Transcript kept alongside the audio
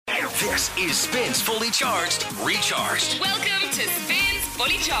This is Spins Fully Charged, Recharged. Welcome to Spins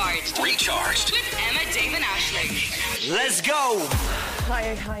Fully Charged, Recharged. with Emma, Dave and Aisling. Let's go.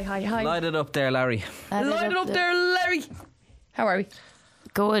 Hi. Light it up there, Larry. Light it up there, Larry. How are we?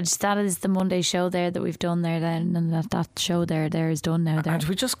 Good. That is the Monday show there that we've done there then, and that show there is done now. There. Aren't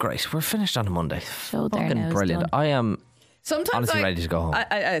we just great? We're finished on a Monday. Show there Fucking now is brilliant. done. I am Sometimes honestly ready to go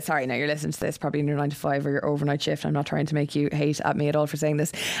home. Sorry, now you're listening to this probably in your 9 to 5 or your overnight shift. I'm not trying to make you hate at me at all for saying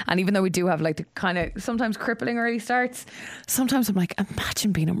this. And even though we do have like the kind of sometimes crippling early starts, sometimes I'm like,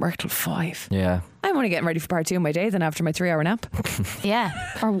 imagine being at work till 5. Yeah. I'm only getting ready for part 2 of my day then after my 3-hour nap. Yeah,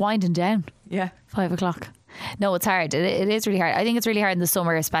 or winding down. Yeah. 5 o'clock. No, it's hard. It is really hard. I think it's really hard in the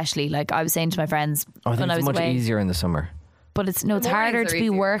summer, especially. Like I was saying to my friends I think when I it's was much away, easier in the summer. but it's mornings harder are to be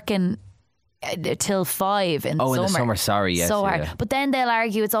easier. working till 5 in the Oh, summer. in the summer, sorry, yes, so hard. yeah. But then they'll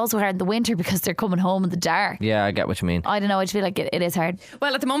argue it's also hard in the winter because they're coming home in the dark. Yeah, I get what you mean. I don't know. I just feel like it is hard.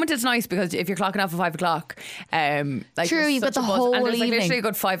 Well, at the moment it's nice because if you're clocking off at 5 o'clock, like True, there's you've got such a the buzz, whole and there's like evening. literally a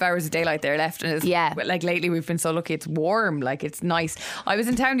good 5 hours of daylight there left, and it's, Yeah. like lately we've been so lucky. It's warm, like it's nice. I was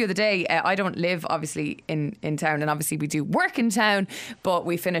in town the other day. I don't live obviously in town, and obviously we do work in town, but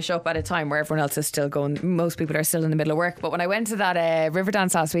we finish up at a time where everyone else is still going. Most people are still in the middle of work. But when I went to that river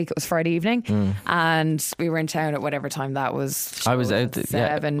dance last week, it was Friday evening, and we were in town at whatever time that was. I was out. Yeah,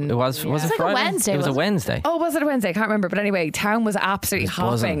 7. it was. Was Yeah. it It's like a Friday? Wednesday, It was a wasn't it? Wednesday. Oh, was it a Wednesday? I can't remember. But anyway, town was absolutely It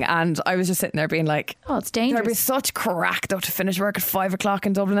was buzzing. hopping, and I was just sitting there being like, Oh, it's there'd be dangerous. such crack though to finish work at 5 o'clock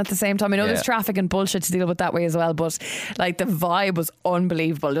in Dublin at the same time. I know Yeah. there's traffic and bullshit to deal with that way as well, but like the vibe was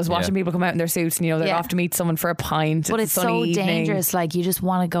unbelievable. Just watching people come out in their suits, and they're Yeah. off to meet someone for a pint. But a it's so sunny evening. dangerous. Like you just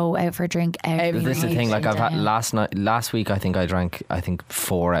want to go out for a drink every This This is the night thing. Like and I've had down. last week. I think I drank.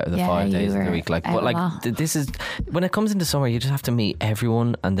 4 out of the Yeah, 5 you days of the were week. Like, out but a like lot. this is when it comes into summer. You just have to meet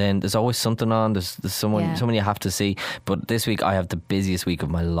everyone, and then there's always something on. There's someone Yeah. you have to see. But this week I have the busiest week of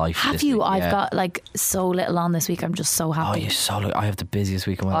my life. Have this you? week. I've Yeah. got like so little on this week. I'm just so Oh, happy. I have the busiest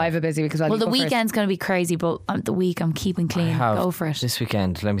week of my I life. have a busy week as well. Well, You the go first. weekend's going to be crazy, but the week I'm keeping I clean. have Go for it. this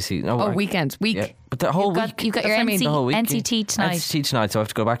weekend. Let me see. No, Oh, weekend. Yeah, but the whole week. You've got your That's what I mean, NC, the whole week. NCT tonight. NCT tonight, so I have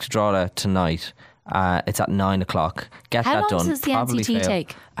to go back to Drogheda tonight. It's at 9 o'clock. Get How that long done. does the Probably NCT fail.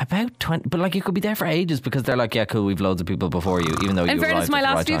 take? About 20, but like you could be there for ages because they're like, yeah, cool, we've loads of people before you, even though In you fairness, arrived my at the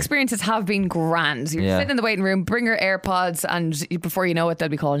last right few time. experiences have been grand. You're Yeah. sitting in the waiting room, bring your AirPods, and before you know it, they'll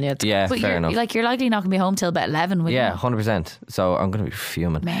be calling you. Yeah, But fair you're enough. like you're likely not going to be home till about 11. Will Yeah, you? 100%. So I'm going to be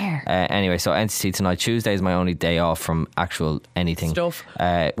fuming. Mare. Anyway, so NCT tonight. Tuesday is my only day off from actual anything. Stuff.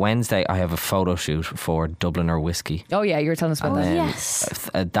 Wednesday, I have a photo shoot for Dubliner Whiskey. Oh yeah, you were telling us about Oh, that. yes.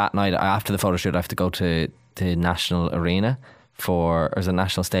 That night, after the photo shoot, I have to go to the National Arena or is it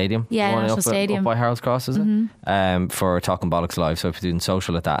National Stadium? Yeah, The one National up, Stadium. up by Harold's Cross, is it? For Talking Bollocks Live. So if you're doing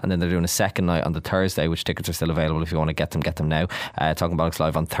social at that, and then they're doing a second night on the Thursday, which tickets are still available if you want to get them now. Talking Bollocks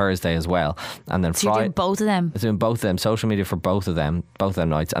Live on Thursday as well, and then So you're Friday. doing both of them. Doing both of them, social media for both of them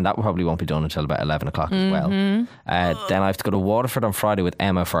nights, and that probably won't be done until about 11 o'clock as well. Then I have to go to Waterford on Friday with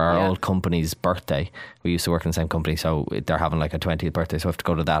Emma for our old company's birthday. We used to work in the same company, so they're having like a 20th birthday, so I have to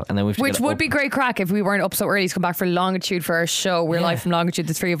go to that. And then we have to Which get would up- be great crack if we weren't up so early to come back for Longitude for our show. We're Yeah. live from Longitude,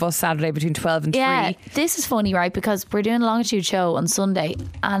 the three of us, Saturday between 12 and 3. Yeah, this is funny, right? Because we're doing a Longitude show on Sunday,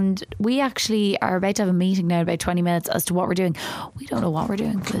 and we actually are about to have a meeting now in about 20 minutes as to what we're doing. We don't know what we're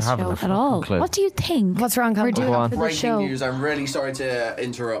doing for this haven't show a at fucking all. clue. What do you think? What's wrong, Callum? We're doing Go on. for the Breaking show. news. I'm really sorry to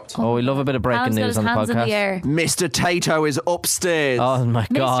interrupt. Oh, we love a bit of breaking Callum's got news his on the hands in podcast. the air. Mr. Tato is upstairs. Oh my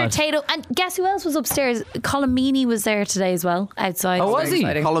god! Mr. Tato, and guess who else was upstairs? Colin Meaney was there today as well, outside. Oh, was he?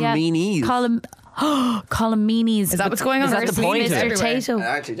 exciting. Colin Colin Meanies. Is that what's going on? Is that There's the point meanies of it? Mr. everywhere. Tato. I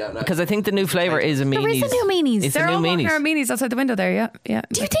actually don't know. Because I think the new flavour is a meanies. There is a new meanies. It's They're a all new walking meanies. around meanies outside the window there, yeah.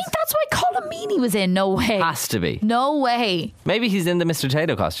 Do you think that's why Colin Meaney was in? No way. Has to be. No way. Maybe he's in the Mr.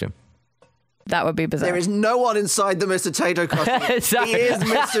 Tato costume. That would be bizarre. There is no one inside the Mr. Tato costume. Sorry. He is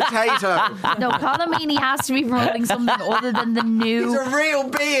Mr. Tato. No, Colin Meaney has to be promoting something other than the He's new. a real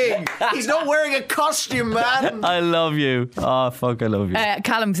being. He's not wearing a costume, man. I love you. Oh fuck, I love you.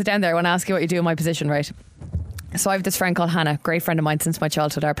 Callum, sit down there. I want to ask you what you do in my position, right? So I have this friend called Hannah, great friend of mine since my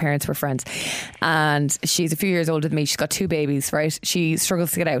childhood. Our parents were friends, and she's a few years older than me. She's got 2 babies, right? She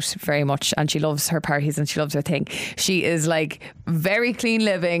struggles to get out very much, and she loves her parties and she loves her thing. She is like very clean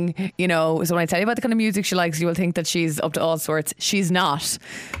living, you know. So when I tell you about the kind of music she likes, you will think that she's up to all sorts. She's not,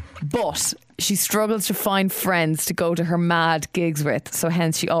 but she struggles to find friends to go to her mad gigs with. So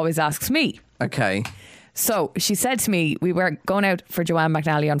hence she always asks me. Okay. So she said to me, we were going out for Joanne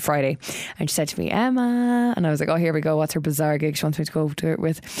McNally on Friday, and she said to me, Emma, and I was like, oh, here we go, what's her bizarre gig she wants me to go to it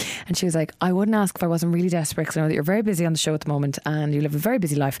with? And she was like, I wouldn't ask if I wasn't really desperate, because I know that you're very busy on the show at the moment and you live a very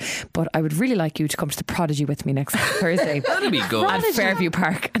busy life, but I would really like you to come to the Prodigy with me next Thursday. That'd be good. At Fairview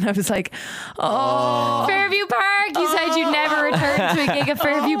Park. And I was like, Fairview Park. You said you'd never return to a gig at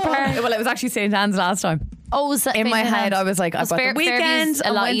Fairview Park. Well, it was actually St. Anne's last time. Oh, so In my head, I was like, I've got the weekend. Fairview's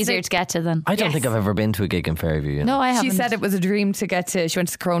a lot on easier Wednesday. to get to than. I don't think I've ever been to a gig in Fairview. You know? No, I haven't. She said it was a dream to get to. She went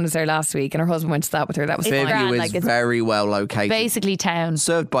to Corona's there last week, and her husband went to that with her. That was Fairview fine. is like it's very well located. basically town.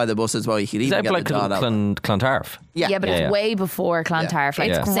 Served by the bus as well. You could Is even that get like the dart out. Clontarf? Yeah, but Yeah, it's yeah. way before Clontarf. Like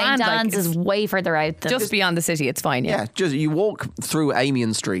It's Yeah. St. grand, like, Anne's is it's way further out than just beyond the city. It's fine. Yeah, just you walk through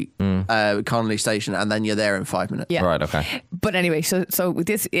Amiens Street, Connolly Station, and then you're there in 5 minutes. Yeah. Right, okay. But anyway, so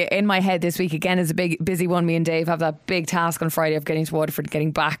this in my head this week again is a big busy one. Me and Dave have that big task on Friday of getting to Waterford,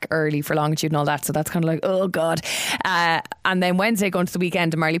 getting back early for Longitude and all that. So that's kind of like, oh God. And then Wednesday going to the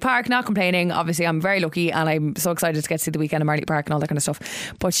weekend to Marley Park. Not complaining. Obviously, I'm very lucky and I'm so excited to get to see the weekend at Marley Park and all that kind of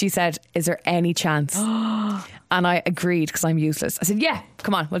stuff. But she said, "Is there any chance?" And I agreed because I'm useless. I said, "Yeah,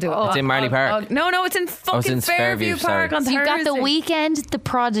 come on, we'll do it." It's in Marley Park. No, it's in fucking in Fairview Fairview, Park sorry. on So you've got the Thursday. weekend, the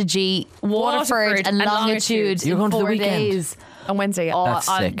Prodigy, Waterford and Longitude. You're in going to the 4 weekend? days. on Wednesday. Yeah. Oh, That's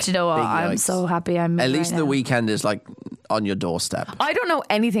sick. do you know what? Big I'm yikes. so happy I'm At right least the now. weekend is like on your doorstep. I don't know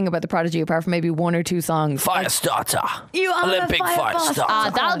anything about the Prodigy apart from maybe one or two songs. Firestarter. You are Olympic a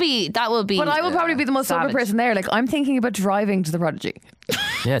Firestarter. That will be. But I will probably be the most sober savage. person there. Like, I'm thinking about driving to the Prodigy.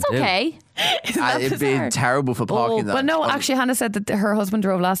 Yeah, It's okay. It'd be terrible for parking that. But no, actually, Hannah said that her husband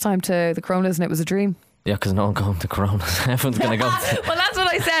drove last time to the Coronas and it was a dream. Yeah, because no one going to Coronas. Everyone's going to go. Well, that's what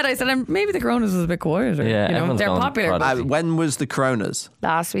I said. I said maybe the Coronas was a bit quieter. Yeah, you know, everyone's they're going to popular. Prodigy. When was the Coronas?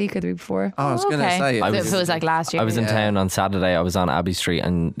 Last week or the week before. Oh, I was going to Okay. say. So if it was like last year. I was in town on Saturday. I was on Abbey Street,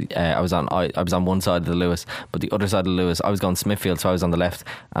 and I was on one side of the Lewis, but the other side of the Lewis, I was going Smithfield, so I was on the left,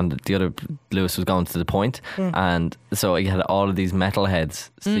 and the other Lewis was going to the Point, and so I had all of these metalheads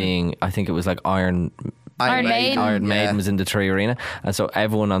seeing. I think it was like Iron Maiden was in the Tree Arena, and so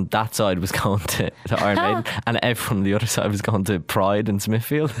everyone on that side was going to Iron Maiden, and everyone on the other side was going to Pride in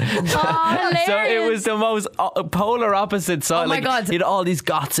Smithfield. So it was the most polar opposite side. Oh my like, God. you had all these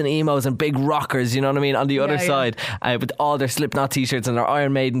goths and emos and big rockers, you know what I mean, on the other yeah. side, with all their Slipknot t-shirts and their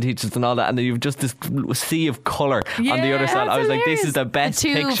Iron Maiden t-shirts and all that, and then you've just this sea of colour on the other side. that's I was like, this hilarious. is the best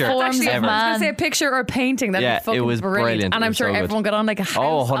The two picture forms of ever. I was man. going to say a picture or a painting. That'd Yeah, be fucking it was brilliant. And It I'm was sure so good. everyone got on like a house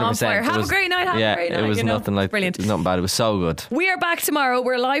Oh, on 100%. fire. It Have was- a great night. Have a great night. it was you know? nothing like Brilliant. It was nothing bad. It was so good. We are back tomorrow.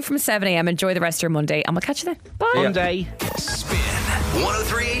 We're live from 7 a.m. Enjoy the rest of your Monday, and we'll catch you then. Bye. Monday. Spin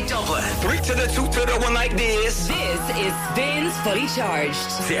 103.8 Dublin. 3 to the 2 to the 1 like this. This is Spins Fully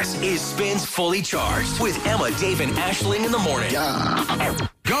Charged. This is Spins Fully Charged with Emma, Dave, and Aisling in the morning.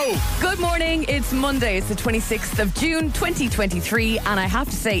 Go. Good morning. It's Monday. It's the 26th of June, 2023, and I have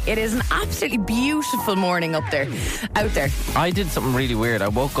to say it is an absolutely beautiful morning out there. I did something really weird. I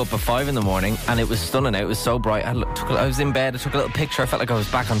woke up at 5 in the morning and it was stunning out. It was so bright. I was in bed. I took a little picture. I felt like I was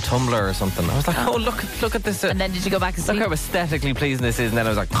back on Tumblr or something. I was like, oh, look at this. And then did you go back to Look sleep? how aesthetically pleasing this is. And then I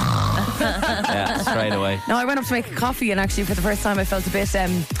was like, yeah, straight away. Now, I went up to make a coffee, and actually, for the first time, I felt a bit.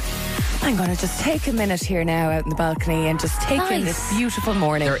 I'm going to just take a minute here now out in the balcony and just take in this beautiful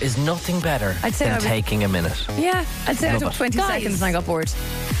morning. There is nothing better I'd say than I was- taking a minute. Yeah, I'd say I Love took it. 20 Guys. seconds and I got bored.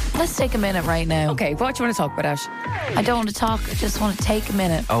 Let's take a minute right now. Okay, what do you want to talk about, Ash? I don't want to talk. I just want to take a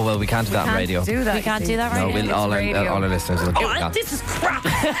minute. Oh, well, we can't do that on Can't radio. do that. We can't you see. do that right No, now. we'll, all radio. our listeners will get that. This is crap.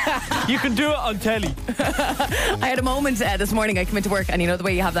 You can do it on telly. I had a moment this morning. I came into work, and you know the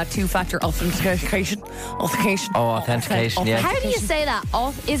way you have that two-factor authentication. Oh, authentication, yeah. How do you say that?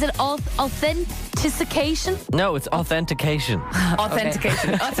 Is it authentication? No, it's authentication.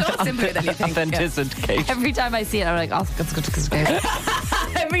 Authentication. That's a lot simpler than you think. Yeah. Authentication. Every time I see it, I'm like, authentication.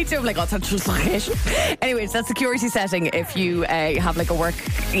 Me too. I'm like, authentication. Anyways, that security setting. If you have like a work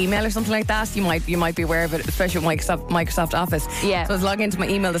email or something like that, you might be aware of it, especially with Microsoft Office. Yeah. So I was logging into my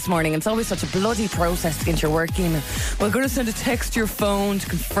email this morning, and it's always such a bloody process to get into your work email. We're going to send a text to your phone to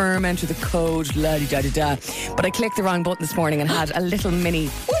confirm, enter the code, la di da di da. But I clicked the wrong button this morning and had a little mini.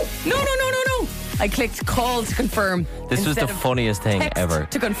 No. I clicked call to confirm. This was the instead of funniest thing text ever.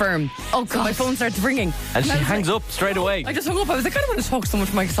 to confirm. Oh, So my God. phone starts ringing. And she I was hangs like, up straight away. I just hung up. I was like, I don't want to talk to someone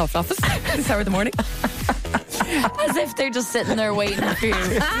from Microsoft Office this hour of the morning. As if they're just sitting there waiting for you.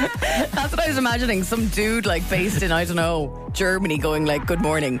 That's what I was imagining. Some dude like based in, I don't know, Germany going like, good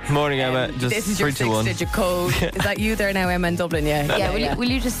morning. Morning, Emma. Just this is your 3 to 1. 6-digit code. Is that you there now, Emma, in Dublin? Yeah. Yeah, will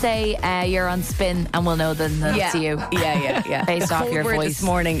you just say you're on spin and we'll know that that's you? Yeah. Based off Code your word voice. this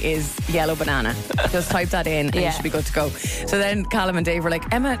morning is yellow banana. Just type that in and you should be good to go. So then Callum and Dave were like,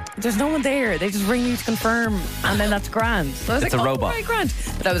 Emma, there's no one there. They just ring you to confirm and then that's grand. So I was It's like, a robot. Right, grand.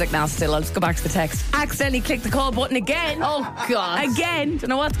 But I was like, nah, still, I'll just go back to the text. Accidentally clicked the call button again. Oh, God. Again. Don't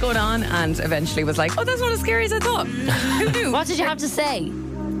know what's going on. And eventually was like, oh, that's not as scary as I thought. Who knew? What did you have to say?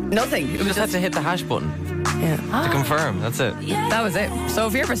 Nothing. It You was just had to hit the hash button yeah. to confirm. That's it. That was it. So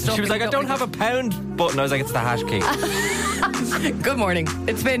if you're ever stuck, She was like, I don't have a pound button. I was like, it's the hash key. Good morning.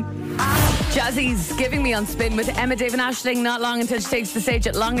 It's been Jazzy's giving me on spin with Emma, Dave and Aisling. Not long until she takes the stage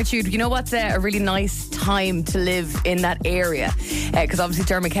at Longitude. You know what's a really nice time to live in that area? Because obviously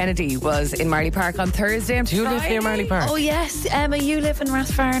Dermot Kennedy was in Marley Park on Thursday and Do you live near Marley Park? Oh, yes, Emma, you live in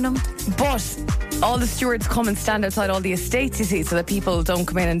Rathfarnham. But all the stewards come and stand outside all the estates, you see, so that people don't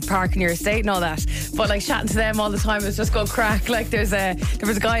come in and park in your estate and all that. But like chatting to them all the time is just go crack. Like there was a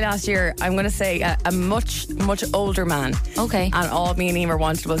guy last year, I'm going to say a much older man. Okay. And all me and Emer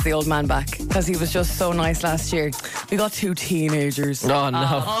wanted was the old man back because he was just so nice last year. We got 2 teenagers. Oh,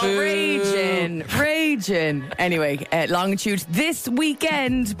 no. Oh, raging. Anyway, Longitude this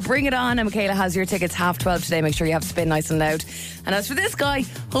weekend. Bring it on. And Michaela has your tickets 12:30 today. Make sure you have spin nice and loud. And as for this guy,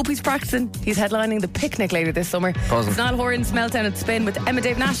 hope he's practicing. He's headlining the Picnic later this summer. Buzzing. It's Niall Horan's Meltdown at Spin with Emma,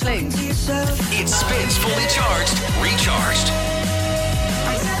 Dave and Aisling. It spins fully charged, recharged.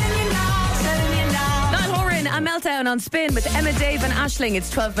 Niall Horan and Meltdown on Spin with Emma, Dave and Aisling. It's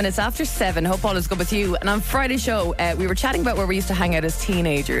 12 minutes after 7. Hope all is good with you. And on Friday's show, we were chatting about where we used to hang out as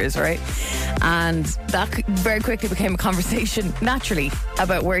teenagers, right? And that very quickly became a conversation, naturally,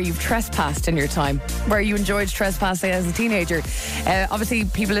 about where you've trespassed in your time, where you enjoyed trespassing as a teenager. Obviously,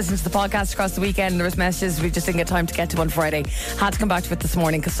 people listened to the podcast across the weekend. There was messages we just didn't get time to get to on Friday. Had to come back to it this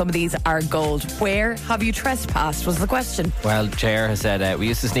morning because some of these are gold. Where have you trespassed was the question. Well, Cher has said we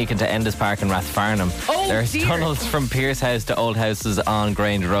used to sneak into Enda's Park in Rathfarnham. Oh, There's dear. tunnels from Pierce House to Old Houses on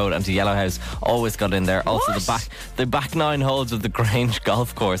Grange Road and to Yellow House. Always got in there. Also, What? the back 9 holes of the Grange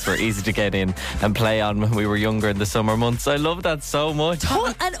golf course were easy to get in and play on when we were younger in the summer months. I love that so much.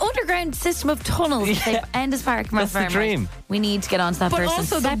 An underground system of tunnels. Yeah. Enda's Park. That's the Rathfarnham. dream. We need to get onto that But person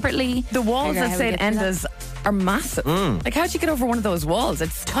also separately. the walls Figure out that how say we get to that. Enda's are massive. Like, how'd you get over one of those walls?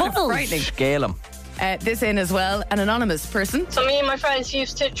 It's kind of Tunnels. frightening. Scale 'em. This in as well, an anonymous person. So me and my friends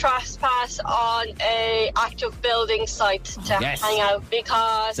used to trespass on a active building site to Yes. hang out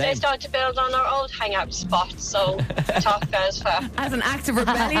because Same. they started to build on our old hangout spot. So tough goes fair. As an act of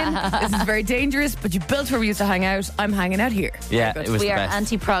rebellion, this is very dangerous, but you built where we used to hang out. I'm hanging out here. Yeah, Very it good. was We the are best.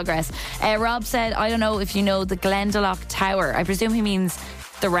 anti-progress. Rob said, I don't know if you know the Glendalough Tower. I presume he means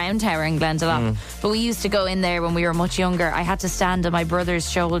the round tower in Glendalough. But we used to go in there when we were much younger. I had to stand on my brother's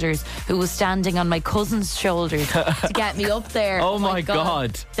shoulders, who was standing on my cousin's shoulders to get me up there. Oh my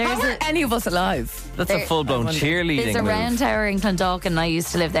God. How There's are any of us alive? That's a There- full-blown cheerleading There's a move. round tower in Clondalkin and I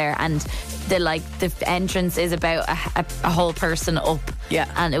used to live there, and the entrance is about a whole person up. Yeah.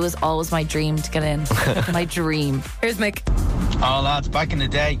 And it was always my dream to get in. My dream. Here's Mick. Oh lads, back in the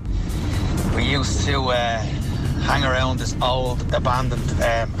day we used to hang around this old abandoned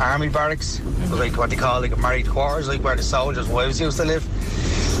army barracks, like what they call like a married quarters, like where the soldiers' wives used to live,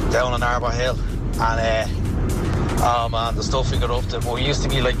 down on Arbor Hill. And oh man, the stuff we got up to. But we used to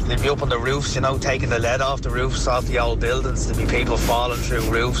be like, they'd be up on the roofs, you know, taking the lead off the roofs off the old buildings. There'd be people falling through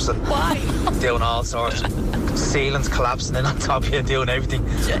roofs and doing all sorts. Ceilings collapsing in on top of you, doing everything.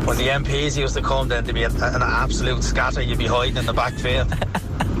 When the MPs used to come, then there'd be an absolute scatter. You'd be hiding in the back field.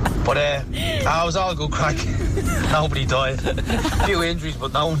 But it was all good crack. Nobody died. A few injuries,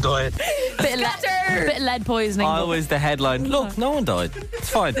 but no one died. Bit of lead poisoning. Always the headline. Look, no one died. It's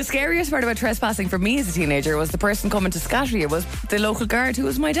fine. The scariest part about trespassing for me as a teenager was the person coming to scatter you was the local guard who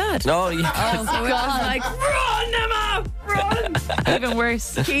was my dad. No, yeah. Oh, so it was like, run, Emma, run. Even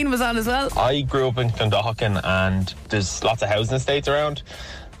worse. Keane was on as well. I grew up in Clondalkin and there's lots of housing estates around,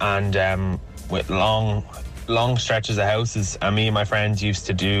 and with long stretches of houses, and me and my friends used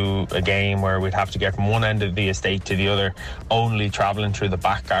to do a game where we'd have to get from one end of the estate to the other, only travelling through the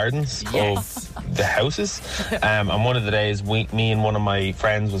back gardens of the houses. And one of the days, me and one of my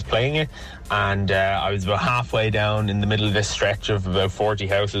friends was playing it, and I was about halfway down in the middle of this stretch of about 40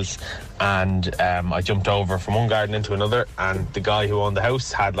 houses, and I jumped over from one garden into another, and the guy who owned the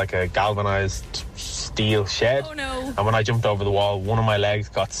house had like a galvanised steel shed. Oh no. And when I jumped over the wall, one of my legs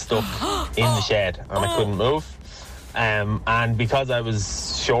got stuck in the shed and I couldn't move. And because I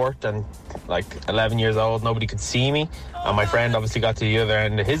was short and like 11 years old. Nobody could see me. And my friend obviously got to the other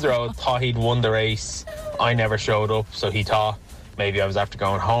end of his road, thought he'd won the race. I never showed up, so he thought maybe I was after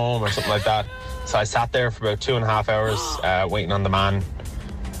going home or something like that. So I sat there for about 2.5 hours waiting on the man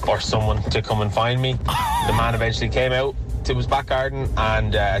or someone to come and find me. The man eventually came out to his back garden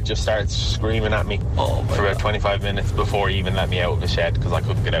and just started screaming at me for about 25 minutes before he even let me out of the shed because I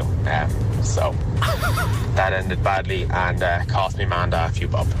couldn't get out. So that ended badly and cost me Manda a few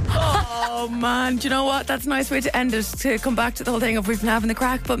bob. Oh man, do you know what? That's a nice way to end it, to come back to the whole thing of we've been having the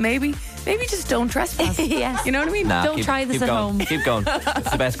crack, but maybe just don't trespass. Yes. You know what I mean? Don't try this at home. Keep going.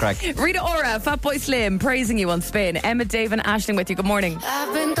 It's the best crack. Rita Ora, Fatboy Slim, praising you on Spin. Emma, Dave and Aisling with you. Good morning.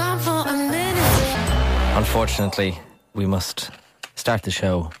 I've been gone for a minute. Unfortunately, we must start the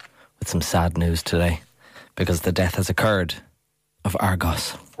show with some sad news today because the death has occurred of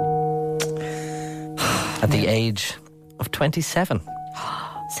Argos at the age of 27.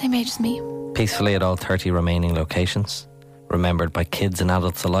 Same age as me. Peacefully at all 30 remaining locations, remembered by kids and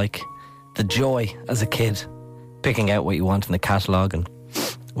adults alike. The joy as a kid, picking out what you want in the catalogue and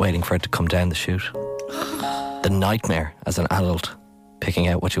waiting for it to come down the chute. The nightmare as an adult, picking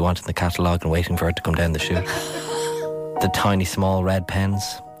out what you want in the catalogue and waiting for it to come down the chute. The tiny small red pens,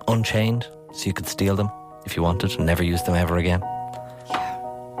 unchained, so you could steal them if you wanted and never use them ever again.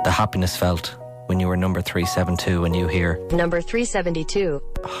 The happiness felt when you were number 372 and you hear Number 372.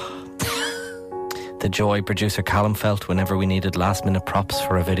 the joy producer Callum felt whenever we needed last minute props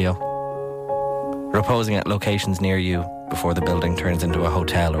for a video. Reposing at locations near you before the building turns into a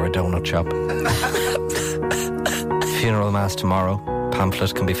hotel or a donut shop. Funeral mass tomorrow.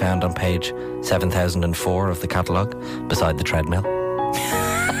 Pamphlet can be found on page 7004 of the catalogue beside the treadmill.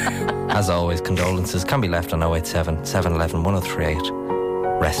 As always, condolences can be left on 087 711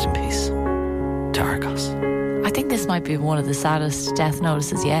 1038. Rest in peace to Argos. I think this might be one of the saddest death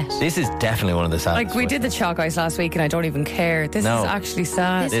notices yet. This is definitely one of the saddest. Like, we did the chalk ice last week and I don't even care. This No. is actually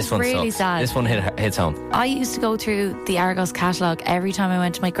sad. This is one really sucks. sad. This one hits home. I used to go through the Argos catalogue every time I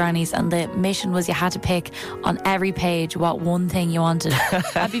went to my granny's, and the mission was you had to pick on every page what one thing you wanted.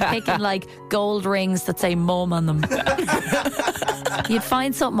 I'd be picking like gold rings that say mum on them. You'd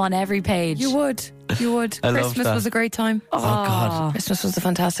find something on every page. You would. I love Christmas that. was a great time. Oh, God. Christmas was a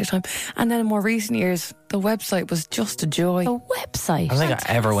fantastic time. And then in more recent years, the website was just a joy. A website. I don't think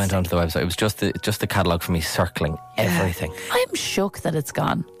I ever went onto the website. It was just the catalogue for me circling everything. I'm shook that it's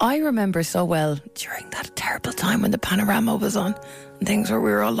gone. I remember so well during that terrible time when the panorama was on and things where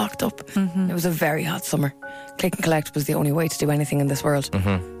we were all locked up. It was a very hot summer. Click and collect was the only way to do anything in this world.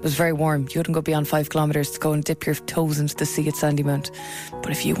 It was very warm. You couldn't go beyond 5 kilometres to go and dip your toes into the sea at Sandymount.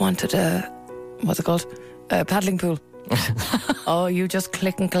 But if you wanted what's it called? A paddling pool. Oh, you just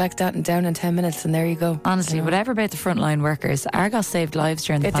click and collect that and down in 10 minutes and there you go. Honestly, whatever about the frontline workers, Argos saved lives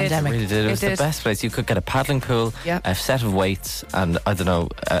during the It did. pandemic. It really did. It was the best place. You could get a paddling pool, a set of weights, and I don't know,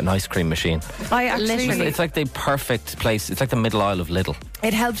 an ice cream machine. I actually, It's like the perfect place. It's like the middle aisle of Lidl.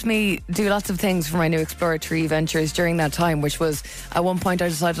 it helped me do lots of things for my new exploratory ventures during that time, which was at one point I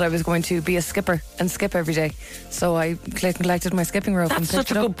decided I was going to be a skipper and skip every day. So I click and collected my skipping rope and That's picked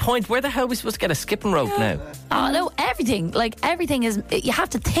such a it up. good point. Where the hell are we supposed to get a skipping rope now? Oh no, everything. Like everything is. You have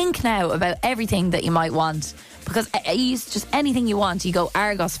to think now about everything that you might want, because you used to just anything you want. You go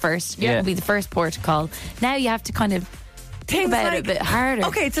Argos first. Yeah. Would be the first port to call. Now you have to kind of think about it a bit harder.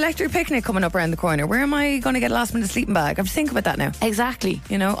 Okay, it's electric picnic coming up around the corner. Where am I going to get a last minute sleeping bag? I have to think about that now. Exactly.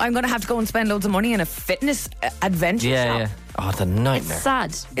 You know, I'm going to have to go and spend loads of money in a fitness adventure shop. Yeah. Oh, it's a nightmare. It's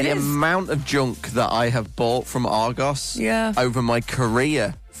sad. It The is. amount of junk that I have bought from Argos over my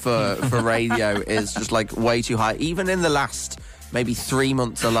career for radio is just like way too high. Even in the last maybe 3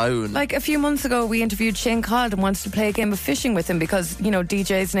 months alone. Like a few months ago, we interviewed Shane Codd and wanted to play a game of fishing with him because, you know,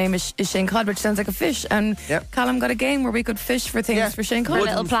 DJ's name is Shane Codd, which sounds like a fish. And Callum got a game where we could fish for things for Shane A Codd.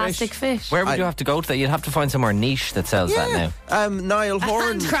 little plastic fish. Where would you have to go to that? You'd have to find somewhere niche that sells that now. Niall A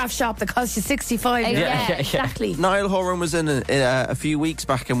Horan. handcraft shop that costs you 65 euros. Yeah, exactly. Niall Horan was in a few weeks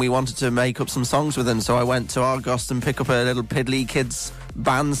back and we wanted to make up some songs with him, so I went to Argos and pick up a little piddly kids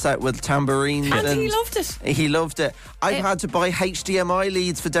band set with tambourines. And he loved it. He loved it. I've had to buy HDMI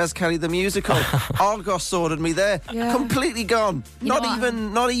leads for Des Kelly the musical. Argos sorted me there. Yeah. Completely gone. You know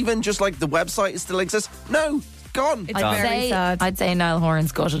Not even just like the website still exists. No. gone. It's very sad. I'd say Niall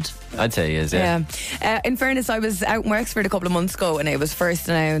Horan's gutted. I'd say he is, yeah. In fairness, I was out in Wexford a couple of months ago and it was first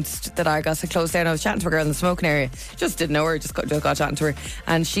announced that Argos had closed down. I was chatting to a girl in the smoking area. Just didn't know her, just got chatting to her.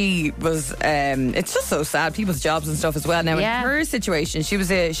 And she was, it's just so sad. People's jobs and stuff as well. Now, in her situation, she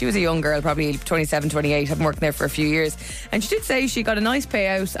was a young girl, probably 27, 28, had been working there for a few years. And she did say she got a nice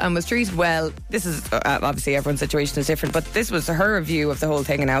payout and was treated well. This is, obviously everyone's situation is different, but this was her view of the whole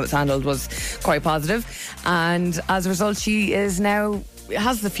thing and how it was handled was quite positive. And as a result, she is now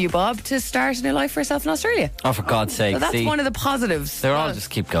has the few bob to start a new life for herself in Australia. Oh, for God's sake. So that's one of the positives. They're all just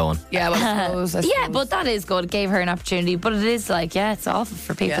keep going. Yeah, well, I suppose. Yeah, but that is good. It gave her an opportunity. But it is like, it's awful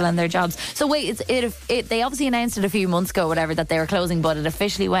for people and their jobs. So wait, they obviously announced it a few months ago, whatever, that they were closing, but it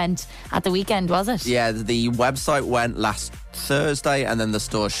officially went at the weekend, was it? Yeah, the website went last Thursday and then the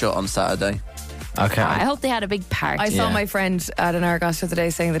store shut on Saturday. Okay. I hope they had a big part. I saw my friend at an Argos the other day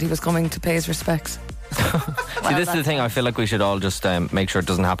saying that he was coming to pay his respects. See, this is the thing. I feel like we should all just make sure it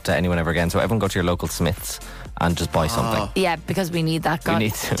doesn't happen to anyone ever again. So everyone go to your local Smiths and just buy something. Yeah, because we need that. God, We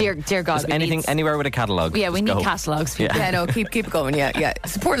need to. dear God, we anything, need, anywhere with a catalogue. Yeah, we just need go. catalogues. Yeah, no, keep it going. Yeah.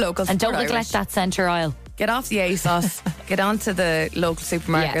 Support locals And don't support neglect Irish. that centre aisle. Get off the ASOS. Get onto the local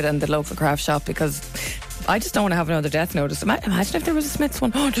supermarket and the local craft shop because I just don't want to have another death notice. Imagine if there was a Smith's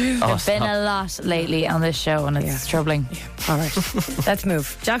one. Oh, dear. There's been a lot lately on this show and it's troubling. Yeah. All right, let's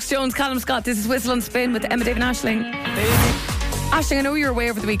move. Jax Jones, Callum Scott. This is Whistle and Spin with Emma, Dave and Aisling. Aisling, I know you were away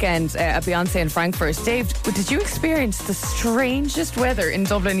over the weekend at Beyoncé in Frankfurt. Dave, did you experience the strangest weather in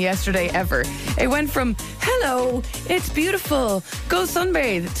Dublin yesterday ever? It went from, hello, it's beautiful, go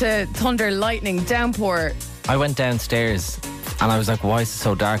sunbathe, to thunder, lightning, downpour. I went downstairs and I was like, why is it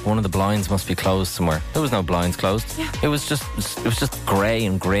so dark? One of the blinds must be closed somewhere. There was no blinds closed. Yeah. It was just grey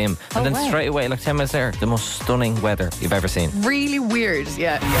and grim. And then straight away, like 10 minutes later, the most stunning weather you've ever seen. Really weird.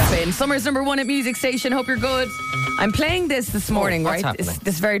 Yeah. Finn. Summer's #1 at Music Station. Hope you're good. I'm playing this morning, what's right? happening?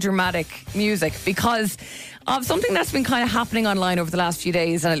 This very dramatic music because of something that's been kind of happening online over the last few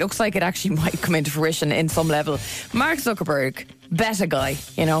days, and it looks like it actually might come into fruition in some level. Mark Zuckerberg, beta guy,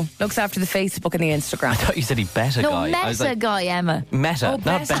 looks after the Facebook and the Instagram. I thought you said he bet a guy. I was Meta like, guy, Emma. Meta, Oh,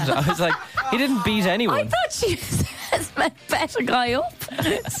 not Beta. beta. I was like, he didn't beat anyone. I thought she says better guy up.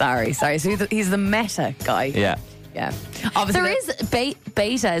 Sorry. So he's the meta guy. Yeah. Yeah. Obviously, There is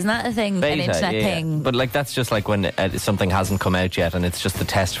beta, isn't that a thing? Beta, an internet yeah. thing? But like that's just like when something hasn't come out yet and it's just the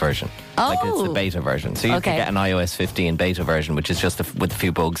test version. Like it's the beta version. So you can get an iOS 15 beta version, which is just with a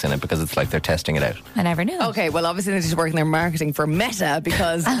few bugs in it because it's like they're testing it out. I never knew. Okay, well, obviously they're just working their marketing for Meta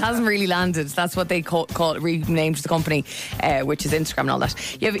because it hasn't really landed. That's what they call it, renamed the company, which is Instagram and all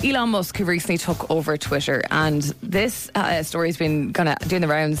that. You have Elon Musk, who recently took over Twitter, and this story has been kind of doing the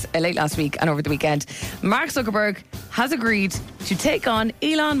rounds late last week and over the weekend. Mark Zuckerberg has agreed to take on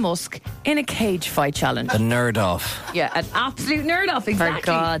Elon Musk in a cage fight challenge. A nerd off. Yeah, an absolute nerd off, exactly. For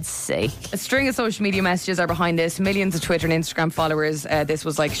God's sake. A string of social media messages are behind this. Millions of Twitter and Instagram followers. This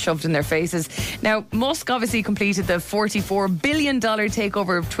was like shoved in their faces. Now, Musk obviously completed the $44 billion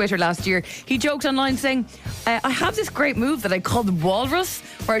takeover of Twitter last year. He joked online saying, I have this great move that I call the walrus,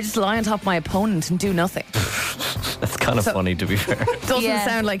 where I just lie on top of my opponent and do nothing. That's kind of funny, to be fair. Doesn't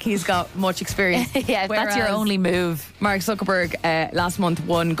sound like he's got much experience. Yeah, if that's your only move. Mark Zuckerberg last month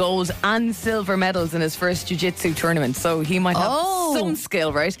won gold and silver medals in his first jiu-jitsu tournament, so he might have some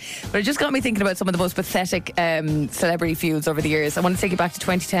skill, right? But it just got me thinking about some of the most pathetic celebrity feuds over the years. I want to take you back to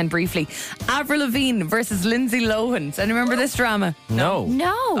 2010 briefly. Avril Lavigne versus Lindsay Lohan. Does anyone remember this drama? No.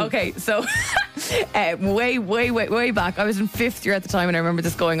 Okay, so way back, I was in 5th year at the time and I remember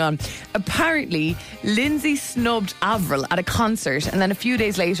this going on. Apparently, Lindsay snubbed Avril at a concert and then a few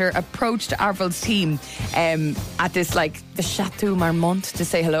days later approached Avril's team at this, like, the Chateau Marmont to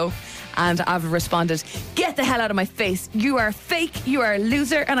say hello. And Avril responded, "Get the hell out of my face. You are fake, you are a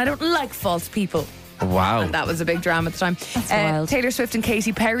loser, and I don't like false people." Wow. And that was a big drama at the time. That's wild. Taylor Swift and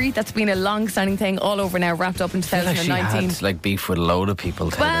Katy Perry, that's been a long-standing thing, all over now, wrapped up in I feel like she 2019. had like beef with a load of people.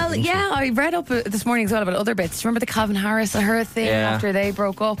 Taylor, Well, didn't she? yeah, I read up this morning as well about other bits. Remember the Calvin Harris and her thing after they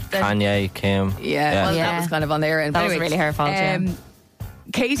broke up? Kanye, Kim. Yeah, well, that was kind of on their end. That was really her fault,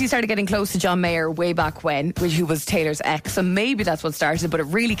 Katie started getting close to John Mayer way back when, who was Taylor's ex, so maybe that's what started, but it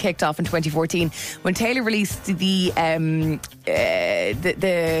really kicked off in 2014 when Taylor released the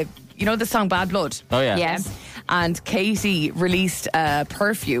song Bad Blood. Oh, yeah. Yes. And Katie released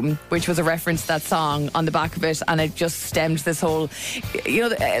Perfume, which was a reference to that song on the back of it, and it just stemmed this whole,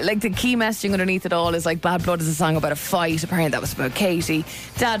 like the key messaging underneath it all is like Bad Blood is a song about a fight. Apparently that was about Katie.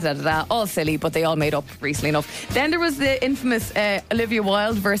 All silly, but they all made up recently enough. Then there was the infamous Olivia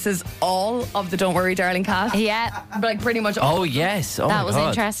Wilde versus all of the Don't Worry Darling cast. Yeah. Like pretty much Oh, yes. Oh, that my was God.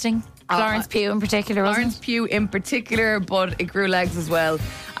 interesting. Florence Pugh in particular, wasn't Florence Pugh in particular, but it grew legs as well.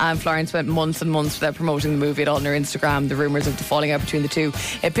 And Florence went months and months without promoting the movie at all on her Instagram. The rumours of the falling out between the two.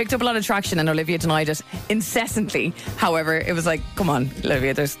 It picked up a lot of traction and Olivia denied it incessantly. However, it was like, come on,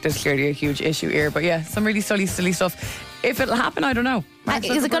 Olivia, there's clearly a huge issue here. But yeah, some really silly stuff. If it'll happen, I don't know.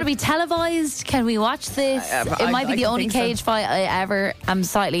 Is it going to be televised? Can we watch this? It might be the only cage fight I ever am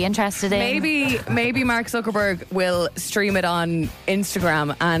slightly interested in. Maybe Mark Zuckerberg will stream it on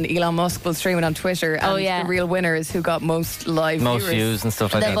Instagram and Elon Musk will stream it on Twitter. And the real winners who got most views and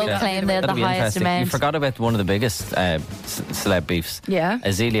stuff like that. They both claim they're the highest amount. You forgot about one of the biggest celeb beefs. Yeah.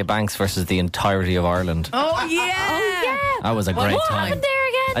 Azealia Banks versus the entirety of Ireland. Oh yeah. That was a great what time. What happened there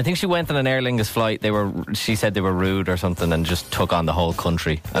again? I think she went on an Aer Lingus flight. She said they were rude or something and just took on the whole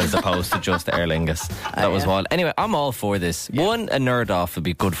country as opposed to just Aer Lingus. That was wild. Anyway, I'm all for this. Yeah. 1, a nerd off would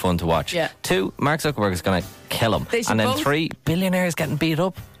be good fun to watch. Yeah. 2, Mark Zuckerberg is going to kill him. And then 3, billionaires getting beat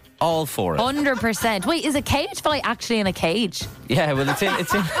up. All for it. 100%. Wait, is a cage fight actually in a cage? Yeah, well,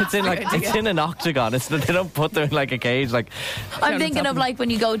 it's in an octagon. They don't put them in like a cage. Like I'm thinking of like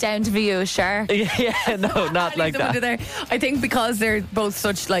when you go down to view a shark. Yeah, no, not like that. I think because they're both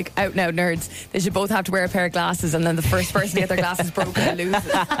such like out and out nerds, they should both have to wear a pair of glasses, and then the first person to get their glasses broken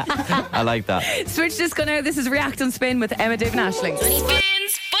loses. I like that. Switch disco now. This is React and Spin with Emma, Dave and Aisling.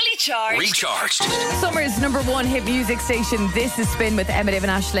 Spins Fully Charged. Recharged. Summer's #1 hit music station. This is Spin with Emma, Dave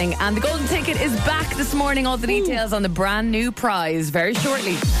and Aisling. And the golden ticket is back this morning. All the details on the brand new prize very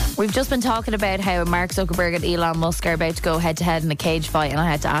shortly. We've just been talking about how Mark Zuckerberg and Elon Musk are about to go head to head in a cage fight, and I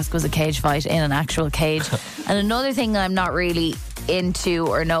had to ask, was a cage fight in an actual cage? And another thing that I'm not really into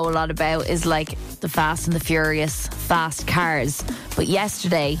or know a lot about is like the Fast and the Furious fast cars. But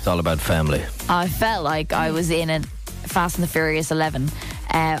yesterday, it's all about family. I felt like I was in a Fast and the Furious 11.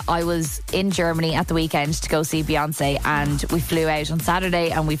 I was in Germany at the weekend to go see Beyoncé, and we flew out on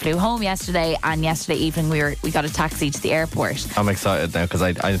Saturday and we flew home yesterday, and yesterday evening we got a taxi to the airport. I'm excited now because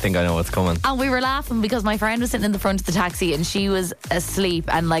I think I know what's coming. And we were laughing because my friend was sitting in the front of the taxi and she was asleep,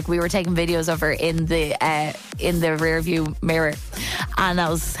 and like we were taking videos of her in the rear view mirror, and that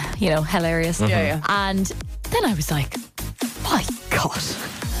was, hilarious. Mm-hmm. Yeah. And then I was like, my God,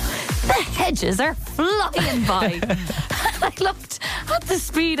 the hedges are flying by. And I looked at the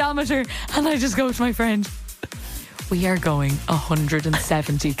speedometer and I just go to my friend, we are going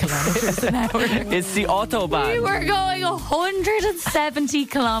 170 kilometres an hour. It's the Autobahn. We were going 170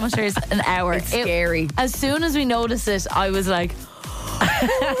 kilometres an hour. It's scary. As soon as we noticed it, I was like,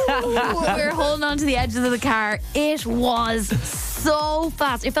 we were holding on to the edges of the car. It was so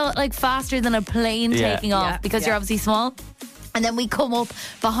fast. It felt like faster than a plane taking off because you're obviously small. And then we come up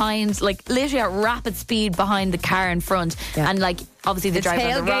behind, like literally at rapid speed behind the car in front, and like obviously the drive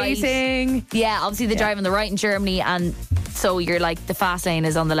on the right. Yeah, obviously the drive on the right in Germany, and so you're like the fast lane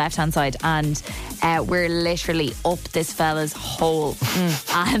is on the left hand side, and we're literally up this fella's hole,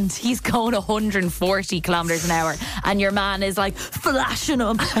 and he's going 140 kilometres an hour, and your man is like flashing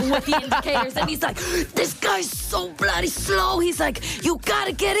him with the indicators, and he's like, this guy's so bloody slow. He's like, you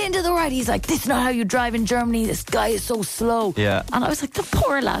gotta get into the right. He's like, this is not how you drive in Germany. This guy is so slow. Yeah. And I was like, the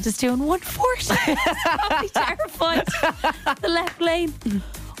poor lad is doing 140. Probably terrified. The left lane.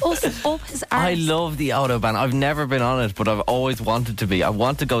 Up his arse. I love the Autobahn. I've never been on it, but I've always wanted to be. I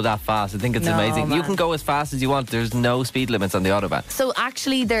want to go that fast. I think it's amazing. Man. You can go as fast as you want. There's no speed limits on the Autobahn. So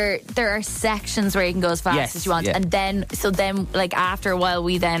actually there are sections where you can go as fast as you want, and then like after a while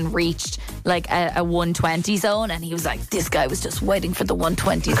we then reached like a 120 zone, and he was like, this guy was just waiting for the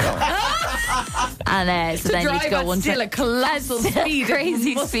 120 zone. And so then you have to go 120. Still a colossal speed.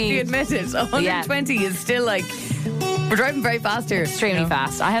 Crazy must speed. Be admitted. 120 is still like, we're driving very fast here. Extremely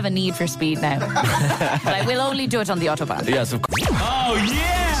fast. I have a need for speed now. But I will only do it on the Autobahn. Yes, of course. Oh,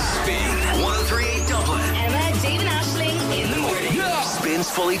 yeah! Spin 1038 Dublin. Emma, Dave and Aisling in the morning. Yeah. Spins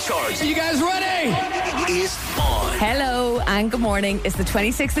Fully Charged. Are you guys ready? Is on. Hello and good morning. It's the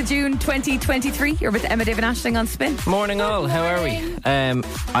 26th of June 2023. You're with Emma, Dave and Aisling on Spin. Morning all. How are we?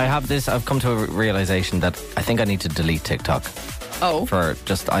 I've come to a realisation that I think I need to delete TikTok. Oh.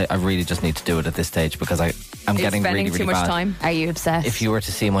 I really just need to do it at this stage because I'm getting really, really too much bad. time. Are you obsessed? If you were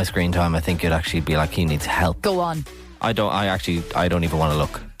to see my screen time, I think you'd actually be like, he needs help. Go on. I don't even want to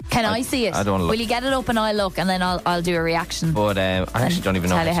look. Can I see it? I don't want to look. Will you get it up and I'll look, and then I'll do a reaction? But I actually don't even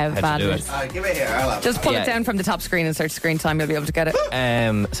know tell you how to bad do it it. is. Give it here. I'll have Just pull it down from the top screen and search screen time. You'll be able to get it.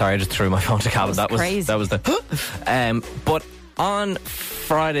 Sorry, I just threw my phone to Calvin. That was crazy. That was the. But on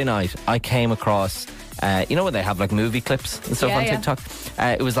Friday night, I came across. You know when they have like movie clips and stuff on TikTok?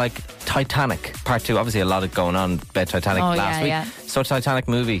 It was like Titanic Part 2. Obviously a lot of going on about Titanic last week. Yeah. So Titanic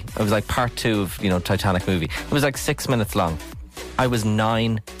movie. It was like Part 2 of Titanic movie. It was like 6 minutes long. I was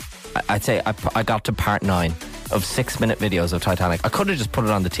 9 I'd say I got to part 9 of 6-minute videos of Titanic. I could have just put it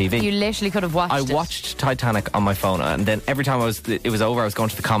on the TV. You literally could have watched it. I watched Titanic on my phone, and then every time it was over, I was going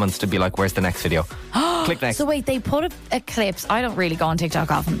to the comments to be like, where's the next video? Click next. So wait, they put up a clip. I don't really go on TikTok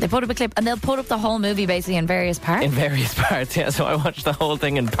often. They put up a clip and they'll put up the whole movie basically in various parts. In various parts, yeah. So I watched the whole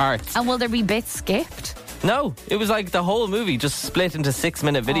thing in parts. And will there be bits skipped? No, it was like the whole movie just split into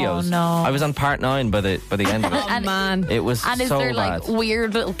 6-minute videos. Oh, no. I was on part 9 by the end of it. Oh, man. It was so bad. And is there like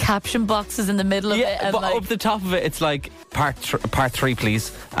weird little caption boxes in the middle of it? Yeah, but up the top of it, it's like part 3,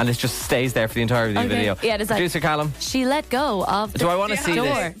 please, and it just stays there for the entirety of the video. Yeah, it's like, Producer Callum, she let go of the do I want to see door.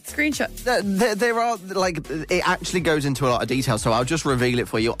 this? Screenshot. There are, like, it actually goes into a lot of detail, so I'll just reveal it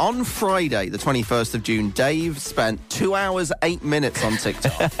for you. On Friday, the 21st of June, Dave spent 2 hours, 8 minutes on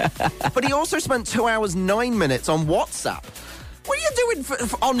TikTok. But he also spent 2 hours, 9 minutes on WhatsApp. What are you doing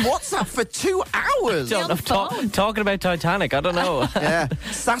on WhatsApp for 2 hours? Talking about Titanic, I don't know. Yeah.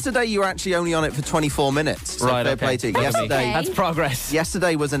 Saturday, you were actually only on it for 24 minutes. So Right, fair okay. play to you. That's Yesterday, okay. That's progress.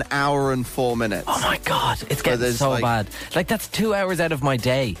 yesterday was an hour and 4 minutes. Oh my God, it's getting there's, so like- bad. Like, that's 2 hours out of my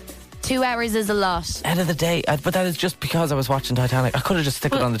day. 2 hours is a lot. Out of the day. But that is just because I was watching Titanic. I could have just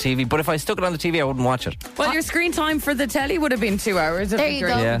stuck it on the TV, but if I stuck it on the TV, I wouldn't watch it. Well, your screen time for the telly would have been 2 hours. There you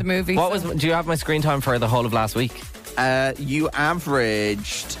go. Yeah. The movie. Do you have my screen time for the whole of last week? You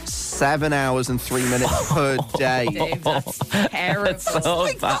averaged 7 hours and 3 minutes per day. Dave, that's terrible.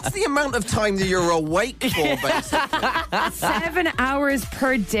 That's the amount of time that you're awake for, basically. 7 hours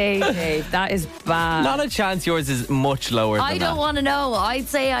per day, Dave. That is bad. Not a chance yours is much lower than I don't want to know. I'd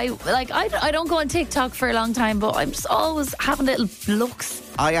say I don't go on TikTok for a long time, but I'm just always having little looks.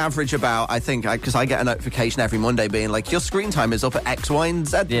 I average about, I think, because I get a notification every Monday being like, your screen time is up at X, Y, and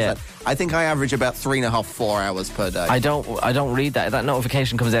Z. Yeah. I think I average about 3.5, 4 hours per day. I don't read that. That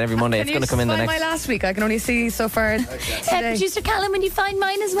notification comes out every Monday. It's going to come in the next. my last week. I can only see so far. Producer Callum, when you find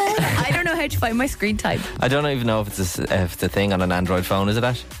mine as well. I don't know how to find my screen time. I don't even know if it's a thing on an Android phone. Is it,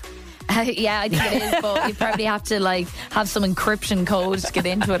 Ash? Yeah, I think it is, but you probably have to like have some encryption code to get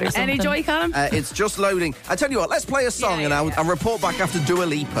into it or something. Any joy, Callum? It's just loading. I tell you what, let's play a song and I'll report back after Dua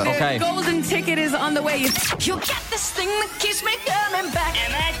Lipa. Okay. The golden ticket is on the way. You'll get this thing that keeps me coming back.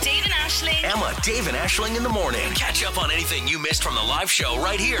 Emma, Dave and Aisling. Emma, Dave and Aisling in the morning. Catch up on anything you missed from the live show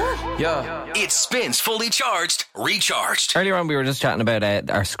right here. Yeah. It spins fully charged, recharged. Earlier on, we were just chatting about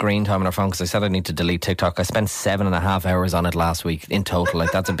our screen time on our phone because I said I need to delete TikTok. I spent 7.5 hours on it last week in total.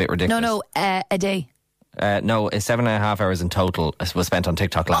 Like, that's a bit ridiculous. No, a day. No, 7.5 hours in total was spent on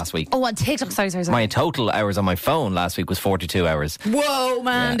TikTok last week. Oh, on TikTok. Sorry. My total hours on my phone last week was 42 hours. Whoa,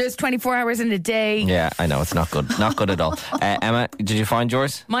 man. Yeah. There's 24 hours in a day. Yeah, I know. It's not good. Not good at all. Emma, did you find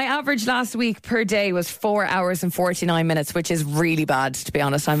yours? My average last week per day was 4 hours and 49 minutes, which is really bad, to be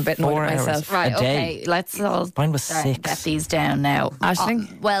honest. I'm a bit annoyed 4 at hours. myself. Right, A day. okay. Let's all Mine was 6. get these down now.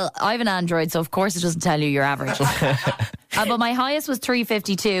 Aisling? Well, I have an Android, so of course it doesn't tell you your average. But my highest was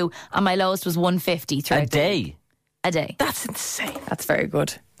 352 and my lowest was 150. A day? A day. That's insane. That's very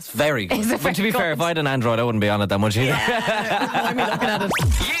good. It's very good. Is it But to be very fair, good? if I had an Android, I wouldn't be on it that much either. I'm looking at it.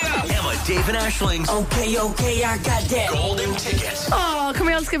 Yeah. Emma, Dave and Aisling's Okay, I got that. golden ticket. Oh, can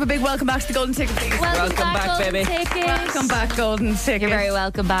we all just give a big welcome back to the Golden Ticket, please? Welcome back, Golden baby. Tickets. Welcome back, Golden Ticket. You're very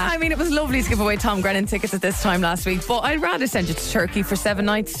welcome back. I mean, it was lovely to give away Tom Grennan tickets at this time last week, but I'd rather send you to Turkey for 7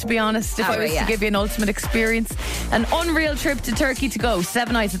 nights, to be honest, if I was to give you an ultimate experience. An unreal trip to Turkey to go.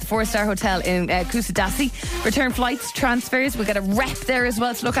 7 nights at the 4-star hotel in Kusadasi. Return flights, transfers. We'll get a rep there as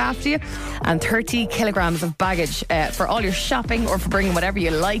well to look after you. And 30 kilograms of baggage for all your shopping or for bringing whatever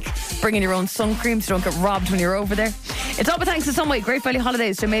you like. Bringing your own sun cream so you don't get robbed when you're over there. It's all thanks to Sunway. Great value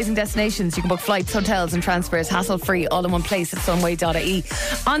holidays to amazing destinations. You can book flights, hotels and transfers hassle-free all in one place at sunway.ie.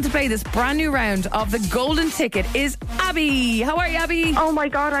 On to play this brand new round of the Golden Ticket is Abby. How are you, Abby? Oh my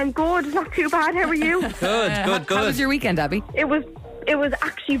God, I'm good. Not too bad. How are you? Good. How was your weekend, Abby? It was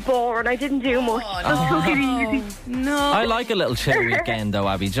actually boring. I didn't do much. Just took it easy. No. I like a little chill weekend though,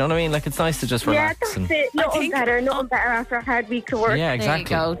 Abby. Do you know what I mean? Like, it's nice to just Yeah, relax. that's and it. Nothing better after a hard week of work. Yeah, exactly.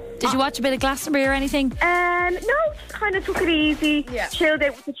 There you go. Did you watch a bit of Glastonbury or anything? No, just kind of took it easy. Yeah. Chilled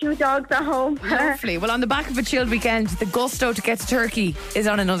out with the 2 dogs at home. Lovely. Well, on the back of a chilled weekend, the gusto to get to Turkey is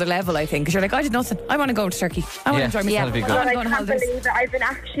on another level, I think. Because you're like, I did nothing. I want to go to Turkey. I want to enjoy myself. that'd be I good. want to I go on can't holidays. believe it. I've been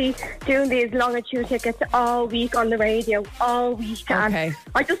actually doing these longitude tickets all week on the radio, all week. Okay.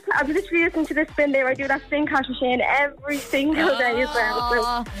 And I'm literally listening to the spin there. I do that spin cash machine every single day as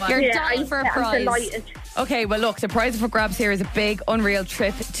well. So, You're yeah, dying for a I'm prize. delighted. Okay, well, look, the prize for grabs here is a big, unreal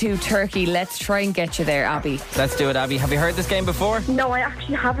trip to Turkey. Let's try and get you there, Abby. Let's do it, Abby. Have you heard this game before? No, I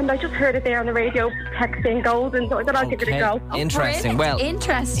actually haven't. I just heard it there on the radio, texting golden, so I thought I'd give it a go. Interesting. Well,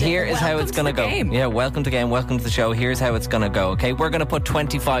 interesting. Here is how it's going to go. game. Yeah, welcome to the game. Welcome to the show. Here's how it's going to go. Okay, we're going to put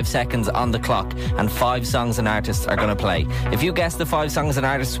 25 seconds on the clock, and 5 songs and artists are going to play. If you guess the 5 songs and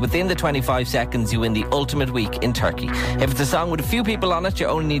artists within the 25 seconds, you win the ultimate week in Turkey. If it's a song with a few people on it, you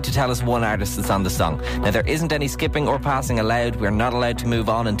only need to tell us one artist that's on the song. Now, there isn't any skipping or passing allowed. We're not allowed to move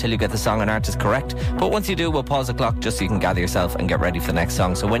on until you get the song and artist correct. But once you do, we'll pause the clock just so you can gather yourself and get ready for the next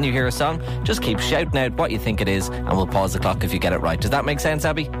song. So when you hear a song, just keep shouting out what you think it is, and we'll pause the clock if you get it right. Does that make sense,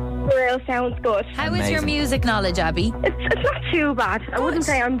 Abby? Real sounds good. How is your music knowledge, Abby? It's not too bad. I wouldn't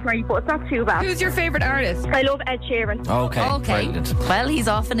say I'm great, but it's not too bad. Who's your favourite artist? I love Ed Sheeran. Okay. Brilliant. Well, he's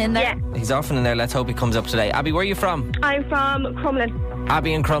often in there. Yeah. He's often in there. Let's hope he comes up today. Abby, where are you from? I'm from Crumlin.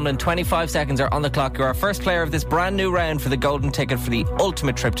 Abby and Crumlin, 25 seconds are on the clock. You're our first player of this brand new round for the golden ticket for the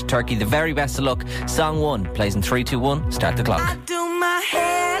ultimate trip to Turkey. The very best of luck. Song 1 plays in 3, 2, 1. Start the clock. I do my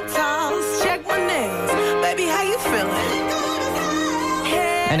hair toss, check my nails. Baby, how you feeling?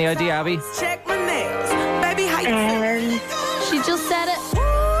 Any idea, Abby? Check my nails. Baby, how you feeling? She just said it.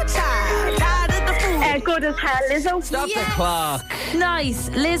 Ooh, child, tired of the food. Good as hell, Lizzo. Stop the clock. Nice.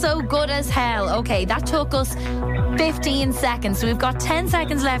 Lizzo, good as hell. Okay, that took us 15 seconds. So we've got 10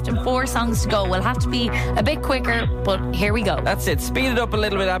 seconds left and 4 songs to go. We'll have to be a bit quicker, but here we go. That's it. Speed it up a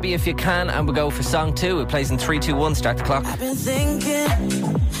little bit, Abby, if you can, and we'll go for song 2. It plays in 3, 2, 1. Start the clock. I've been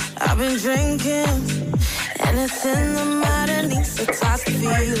thinking, I've been drinking, and it's in the matter, needs to toss the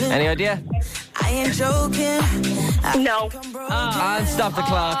feeling. Any idea? I ain't joking. No. And stop the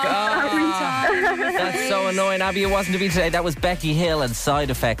clock. That's so annoying. Abby, it wasn't to be today. That was Becky Hill and Side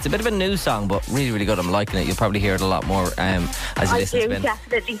Effects. A bit of a new song, but really, really good. I'm liking it. You'll probably hear it a lot more as you listen to Spin.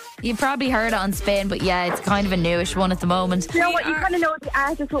 Definitely. You probably heard it on Spin, but yeah, it's kind of a newish one at the moment. You know what? You kind of know the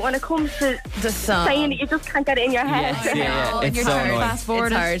artist, but when it comes to The song. saying it, you just can't get it in your head. Yes, yeah. And It's you're so trying to annoying. fast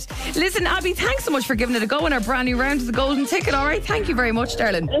forward. It's hard. Listen, Abby, thanks so much for giving it a go in our brand new round of the golden ticket. All right, thank you very much,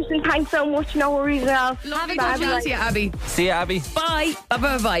 darling. Listen, thanks so much. No worries at all. Lovely to chat to you, Abby. See you, Abby. Bye.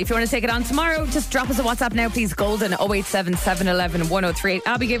 Bye. If you want to take it on tomorrow, just drop us a WhatsApp now, please. Golden 087 711 1038.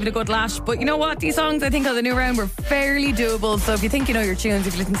 Abby gave it a good lash, but you know what? These songs I think on the new round were fairly doable. So if you think you know your tunes,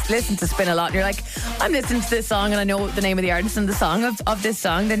 if you listen to Spin a lot and you're like, I'm listening to this song and I know the name of the artist and the song of this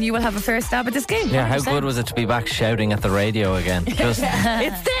song, then you will have a fair stab at this game. Yeah, how 100%. good was it to be back shouting at the radio again? Just,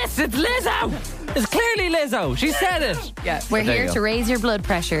 it's Lizzo! It's clearly Lizzo. She said it. Yeah, We're There you here go. to raise your blood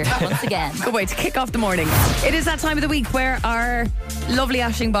pressure once again. good way to kick off the morning. It is that time of the week where our lovely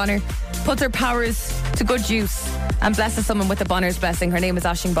Aisling Bonner puts her powers to good use and blesses someone with a Bonner's blessing. Her name is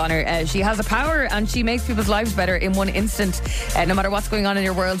Aisling Bonner. She has a power and she makes people's lives better in one instant. No matter what's going on in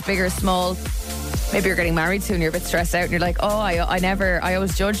your world, big or small. Maybe you're getting married soon, you're a bit stressed out and you're like, oh, I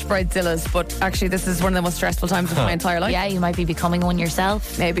always judged bridezillas, but actually this is one of the most stressful times of my entire life. Yeah, you might be becoming one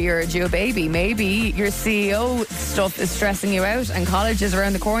yourself. Maybe you're due a baby. Maybe your CEO stuff is stressing you out and college is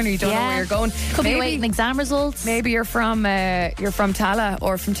around the corner. You don't know where you're going. Could maybe, be waiting exam results. Maybe you're from Tala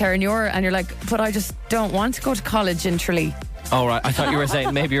or from Terranure and you're like, but I just don't want to go to college in Tralee. Oh, right. I thought you were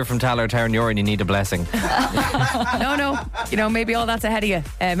saying maybe you're from Taller Terranure and you need a blessing. No. You know, maybe all that's ahead of you.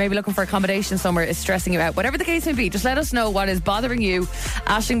 Maybe looking for accommodation somewhere is stressing you out. Whatever the case may be, just let us know what is bothering you.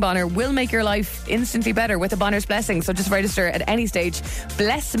 Aisling Bonner will make your life instantly better with a Bonner's blessing. So just register at any stage.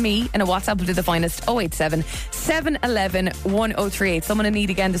 Bless me, and a WhatsApp will do the finest. 087 711 1038. Someone in need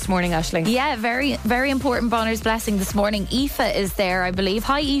again this morning, Aisling. Yeah, very, very important Bonner's blessing this morning. Aoife is there, I believe.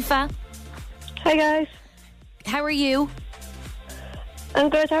 Hi, Aoife. Hi, guys. How are you? I'm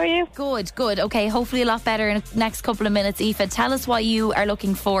good. How are you? Good. Okay, hopefully a lot better in the next couple of minutes. Aoife, tell us why you are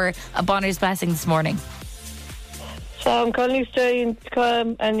looking for a Bonner's blessing this morning. So I'm currently studying to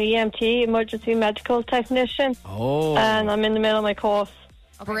become an EMT, emergency medical technician. Oh. And I'm in the middle of my course.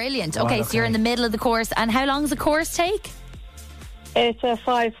 Brilliant. Okay, so you're in the middle of the course. And how long does the course take? It's a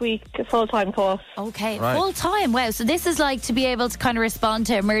 5-week full-time course. Okay, Right. full time. Wow. So this is like to be able to kind of respond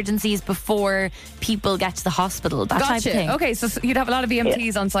to emergencies before people get to the hospital, that type of thing. Okay, so you'd have a lot of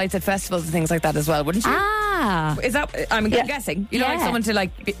EMTs on sites at festivals and things like that as well, wouldn't you? Ah. Is that, I'm guessing, you know, like Yeah. someone to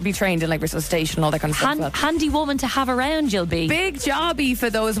like be trained in like resuscitation and all that kind of stuff as well. Handy woman to have around, you'll be. Big jobby for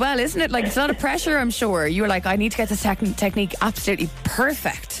though as well, isn't it? Like it's a lot of pressure, I'm sure. You were like, I need to get this technique absolutely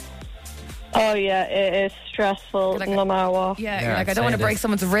perfect. Oh, yeah, it is stressful Like, no matter what. Yeah, you're like, I don't want to break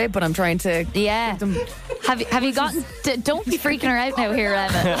someone's rib, but I'm trying to. Yeah. Have you gotten? Don't be freaking her out now here,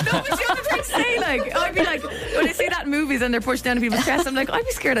 Emma. No, but you know what I'm trying to say? Like, I'd be like, when I see that in movies and they're pushed down to people's chests, I'm like, I'd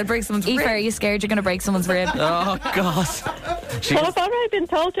be scared I'd break someone's Aoife, rib. are you scared you're going to break someone's rib? Oh, God. Well, I've already been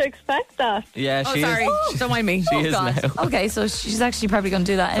told to expect that. Yeah, Oh, she sorry. is. Don't mind me. She is now. Okay, so she's actually probably going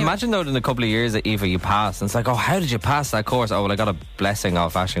to do that anyway. Imagine though in a couple of years that Eva you pass and it's like, oh, how did you pass that course? Oh, well, I got a blessing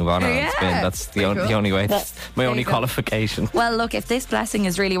off Ashling Bonner on Yeah. spin. That's the Pretty cool. only way. That's my only qualification. Well, look, if this blessing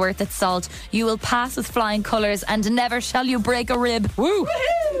is really worth its salt, you will pass with flying colours and never shall you break a rib. Woo!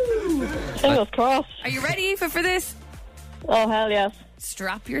 Fingers crossed. Are you ready, Aoife, for this? Oh, hell yes.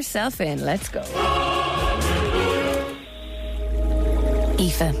 Strap yourself in. Let's go.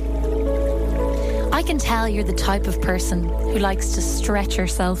 Aoife, I can tell you're the type of person who likes to stretch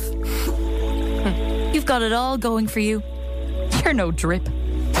yourself. You've got it all going for you. You're no drip.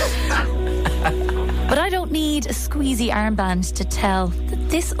 But I don't need a squeezy armband to tell that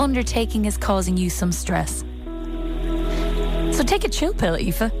this undertaking is causing you some stress. So take a chill pill,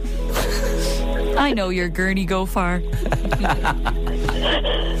 Aoife. I know your gurney go far.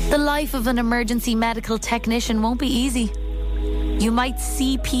 The life of an emergency medical technician won't be easy. You might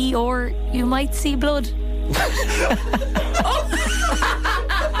see pee or you might see blood.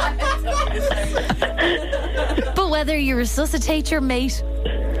 But whether you resuscitate your mate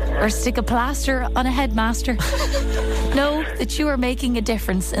or stick a plaster on a headmaster, know that you are making a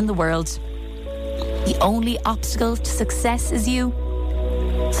difference in the world. The only obstacle to success is you.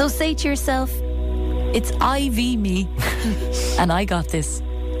 So say to yourself, it's IV me, and I got this.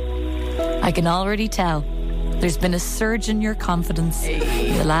 I can already tell there's been a surge in your confidence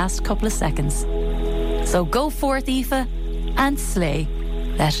in the last couple of seconds. So go forth, Aoife, and slay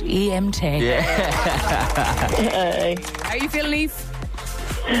that EMT. How are you feeling, Aoife?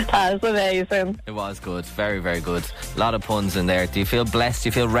 That was amazing. It was good. Very, very good. A lot of puns in there. Do you feel blessed? Do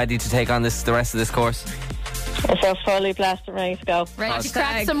you feel ready to take on the rest of this course? I feel fully blessed and ready to go. Ready to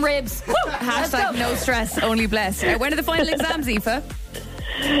crack some ribs. Hashtag no stress, only blessed. When are the final exams, Aoife?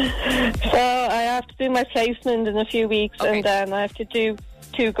 So I have to do my placement in a few weeks, and then I have to do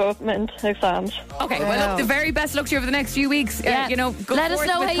 2 government exams. Okay, well, look, the very best luck to you over the next few weeks. Yeah. You know, go Let us forth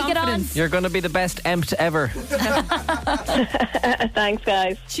know with how you get on. confidence. You're going to be the best empt ever. Thanks,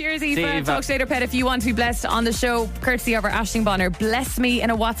 guys. Cheers, See you, Aoife. Aoife. Talk to you later, Pet. If you want to be blessed on the show, courtesy of our Ashling Bonner, bless me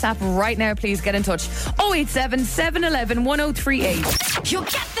in a WhatsApp right now. Please get in touch. 087 711 1038. You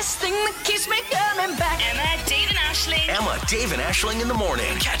get this thing that keeps me coming back. Emma, Dave and Ashling. Emma, Dave and Ashling in the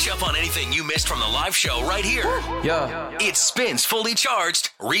morning. Catch up on anything you missed from the live show right here. Yeah. It spins fully charged,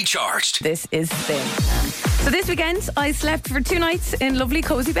 recharged. This is Spin. So this weekend, I slept for 2 nights in lovely,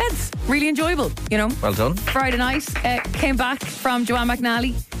 cosy beds. Really enjoyable, you know. Well done. Friday night, came back from Joanne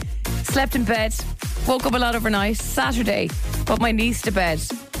McNally, slept in bed, woke up a lot overnight. Saturday, put my niece to bed,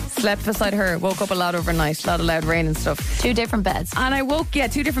 slept beside her, woke up a lot overnight, a lot of loud rain and stuff. 2 different beds. And I woke, 2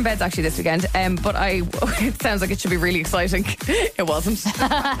 different beds actually this weekend. But it sounds like it should be really exciting. It wasn't in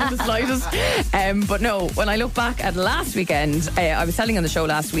the slightest. But no, when I look back at last weekend, I was telling on the show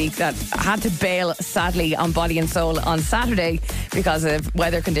last week that I had to bail, sadly, on Body and Soul on Saturday because of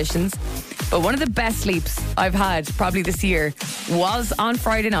weather conditions. But one of the best sleeps I've had probably this year was on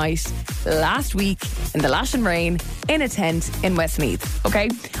Friday night, last week, in the lash and rain, in a tent in Westmeath. Okay?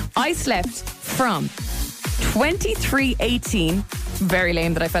 I slept from 23:18. Very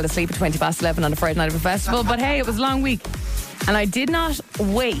lame that I fell asleep at 11:20 on a Friday night of a festival, but hey, it was a long week. And I did not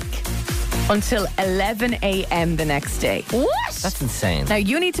wake until 11 a.m. the next day. What? That's insane. Now,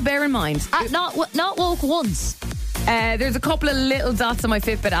 you need to bear in mind... Not woke once. There's a couple of little dots on my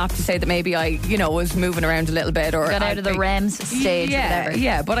Fitbit app to say that maybe I, was moving around a little bit or got out of the REMS stage or whatever.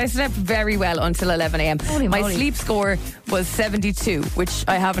 Yeah, but I slept very well until 11 a.m. Holy My moly. sleep score was 72, which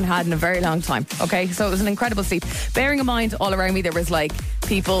I haven't had in a very long time. Okay, so it was an incredible sleep. Bearing in mind, all around me there was like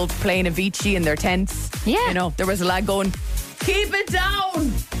people playing Avicii in their tents. Yeah. There was a lad going, keep it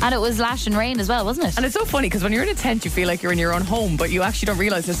down. And it was lash and rain as well, wasn't it? And it's so funny because when you're in a tent, you feel like you're in your own home, but you actually don't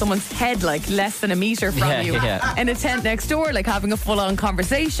realise there's someone's head like less than a metre from you in a tent next door, like having a full-on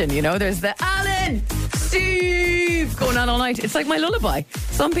conversation. There's the Alan, Steve going on all night. It's like my lullaby.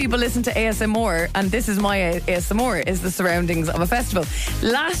 Some people listen to ASMR, and this is my ASMR, is the surroundings of a festival.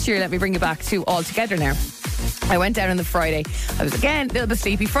 Last year, let me bring you back to All Together now. I went down on the Friday. I was again a little bit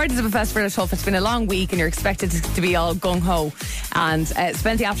sleepy. Fridays of a festival are tough. It's been a long week and you're expected to be all gung-ho. And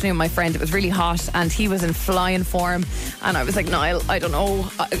spent the afternoon with my friend. It was really hot and he was in flying form. And I was like, Niall, I don't know.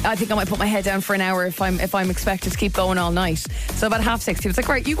 I think I might put my head down for an hour if I'm expected to keep going all night. So about 6:30, he was like,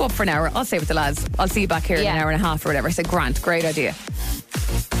 right, you go up for an hour. I'll stay with the lads. I'll see you back here in an hour and a half or whatever. I said, Grant, great idea.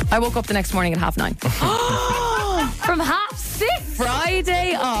 I woke up the next morning at 9:30. From 6:30?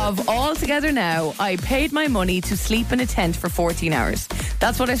 Friday of All Together Now, I paid my money to sleep in a tent for 14 hours.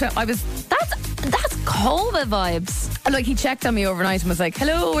 That's what I was. That's coma vibes. And like he checked on me overnight and was like,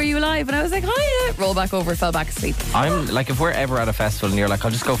 hello, are you alive? And I was like, hiya. Roll back over, fell back asleep. I'm like, if we're ever at a festival and you're like,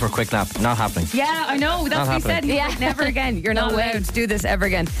 I'll just go for a quick nap, not happening. Yeah, I know. That's what he said. He was like, never again. You're not allowed to do this ever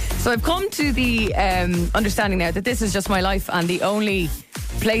again. So I've come to the understanding now that this is just my life, and the only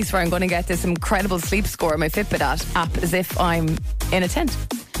place where I'm going to get this incredible sleep score on my Fitbit app is if I'm in a tent.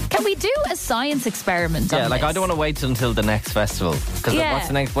 Can we do a science experiment on Yeah, like this? I don't want to wait until the next festival.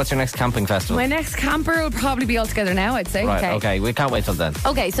 Because what's your next camping festival? My next camper will probably be all together now, I'd say. Right, okay. We can't wait till then.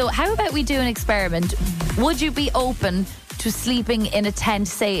 Okay, so how about we do an experiment? Would you be open to sleeping in a tent,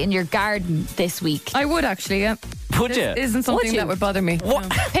 say, in your garden this week? I would actually, yeah. Would you? This isn't something that would bother me. What?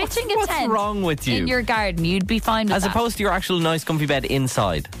 Pitching a What's tent wrong with you? in your garden, you'd be fine with As that. opposed to your actual nice comfy bed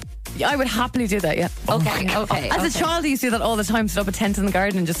inside. Yeah, I would happily do that, yeah. Okay. As a child, I used to do that all the time, set up a tent in the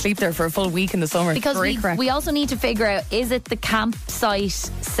garden and just sleep there for a full week in the summer. Because Great crack. we also need to figure out, is it the campsite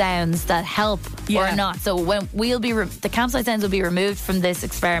sounds that help or not? So when the campsite sounds will be removed from this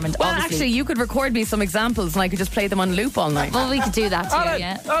experiment. Well, obviously. actually, you could record me some examples and I could just play them on loop all night. Well, we could do that too,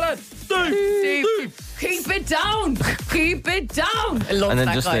 yeah. Steve, keep it down. Keep it down. I love And then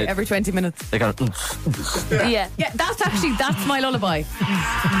that just guy the- every 20 minutes. They go, Yeah. Yeah, that's my lullaby.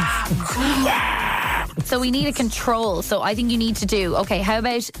 So we need a control. So I think you need to do, okay, how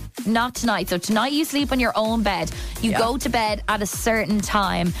about not tonight? So tonight you sleep on your own bed. You go to bed at a certain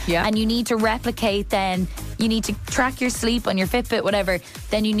time. Yeah. And you need to replicate then, you need to track your sleep on your Fitbit, whatever.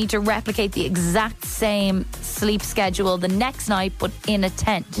 Then you need to replicate the exact same sleep schedule the next night, but in a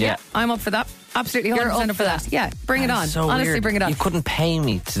tent. yeah. I'm up for that. Absolutely 100% You're up up for that. Yeah, bring it on. So Honestly, weird. bring it on. You couldn't pay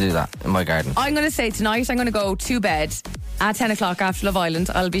me to do that in my garden. I'm going to say tonight I'm going to go to bed at 10 o'clock after Love Island.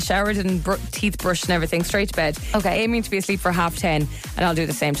 I'll be showered and teeth brushed and everything, straight to bed. Okay. Aiming to be asleep for 10:30, and I'll do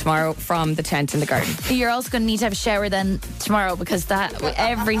the same tomorrow from the tent in the garden. You're also going to need to have a shower then tomorrow, because that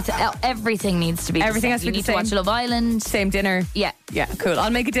everything needs to be Everything the has to same. be You the need to watch same. Love Island. Same dinner. Yeah. Yeah, cool.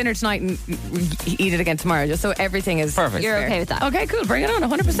 I'll make a dinner tonight and eat it again tomorrow, just so everything is Perfect. You're fair. okay with that? Okay, cool. Bring it on,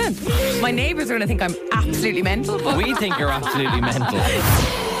 100%. My neighbours are going to think I'm absolutely mental. But We think you're absolutely mental.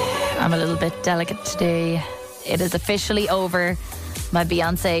 I'm a little bit delicate today. It is officially over. My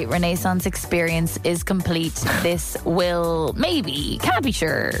Beyoncé Renaissance experience is complete. This will can't be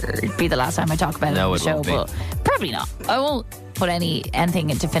sure, be the last time I talk about it No, on the it show, won't be. but probably not. I won't put anything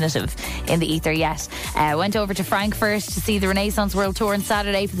definitive in the ether yet. Went over to Frankfurt to see the Renaissance World Tour on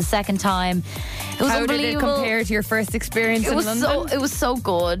Saturday for the second time. It was how did it unbelievable. compare to your first experience It in was London? it was so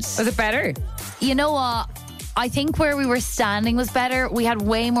good. Was it better? You know what? I think where we were standing was better. We had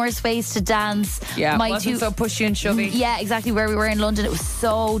way more space to dance. Yeah, wasn't so pushy and shovey. Yeah, exactly. Where we were in London, it was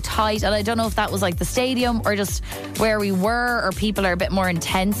so tight. And I don't know if that was like the stadium or just where we were, or people are a bit more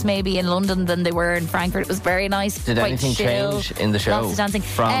intense maybe in London than they were in Frankfurt. It was very nice. Did quite anything chill, change in the show lots of dancing.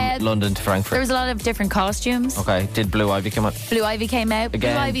 from London to Frankfurt? There was a lot of different costumes. Okay, did Blue Ivy come out? Blue Ivy came out.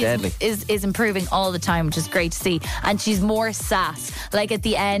 Again, Blue Ivy deadly. is improving all the time, which is great to see. And she's more sass. Like at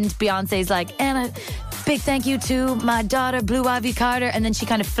the end, Beyonce's like, and a big thank you to my daughter, Blue Ivy Carter. And then she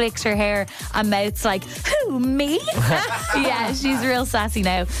kind of flicks her hair and mouth's like, who, me? Yeah, she's real sassy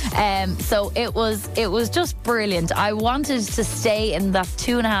now. So it was just brilliant. I wanted to stay in that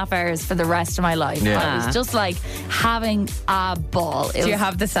 2.5 hours for the rest of my life. Yeah. I was just like having a ball. It Do you was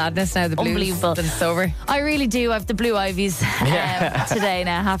have the sadness now, the blues, unbelievable. that it's over? I really do. I have the Blue Ivies today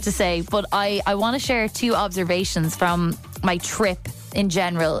now, I have to say. But I want to share 2 observations from my trip in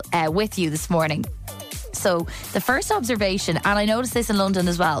general with you this morning. So the first observation, and I noticed this in London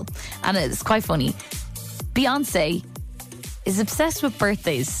as well, and it's quite funny, Beyonce is obsessed with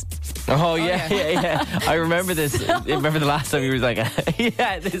birthdays. Oh yeah. I remember this. I remember the last time you were like,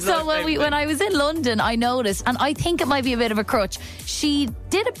 yeah. This is So my when I was in London, I noticed, and I think it might be a bit of a crutch, she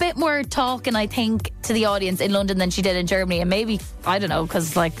did a bit more talking, I think, to the audience in London than she did in Germany. And maybe, I don't know,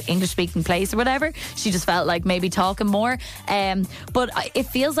 because like English-speaking place or whatever, she just felt like maybe talking more. But it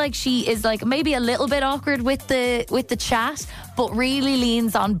feels like she is like maybe a little bit awkward with the chat, but really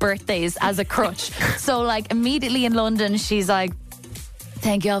leans on birthdays as a crutch. So like immediately in London, she's like,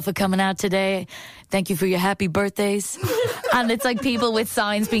 thank y'all for coming out today. Thank you for your happy birthdays. And it's like people with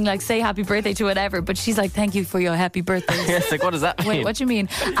signs being like, say happy birthday to whatever. But she's like, thank you for your happy birthdays. It's like, what does that mean? Wait, what do you mean?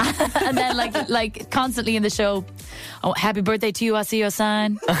 And then like constantly in the show, oh, happy birthday to you. I see your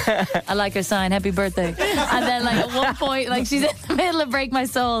sign. I like your sign. Happy birthday. And then like at one point, like she's in the middle of Break My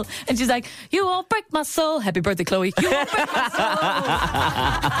Soul. And she's like, you won't break my soul. Happy birthday, Chloe. You won't break my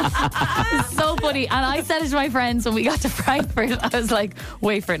soul. It's so funny. And I said it to my friends when we got to Frankfurt. I was like,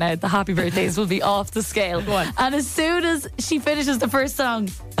 wait for it now. The happy birthdays will be off the scale. Go on. And as soon as she finishes the first song,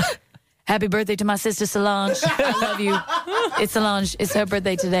 Happy birthday to my sister Solange. I love you. It's Solange. It's her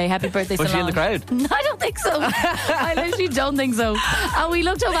birthday today. Happy birthday, Was Solange. she in the crowd? No, I don't think so. I literally don't think so. And we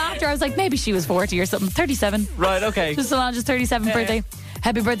looked up after. I was like, maybe she was 40 or something. 37. Right, okay. Just Solange's 37th birthday.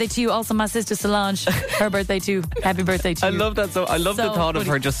 Happy birthday to you. Also, my sister Solange. Her birthday too. Happy birthday to you. I love that. So I love the thought of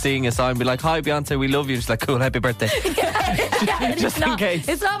her just seeing a sign, be like, "Hi, Beyonce, we love you." She's like, "Cool, happy birthday." Just in case.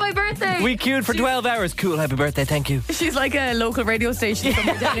 It's not my birthday. We queued for 12 hours. Cool, happy birthday, thank you. She's like a local radio station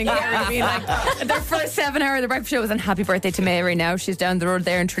somewhere down in Gary, being like, their first 7 hour of the breakfast show was on happy birthday to Mary. Now she's down the road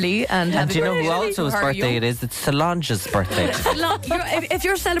there in Tralee. And do you know who birthday else's to her, birthday it is? It's Solange's birthday. If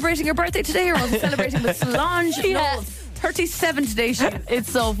you're celebrating your birthday today, you're also celebrating with Solange. Yeah. 37 today.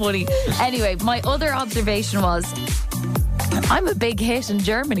 It's so funny. Anyway, my other observation was I'm a big hit in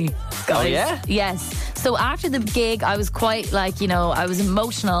Germany, guys. Oh, yeah? Yes. So after the gig, I was quite like, I was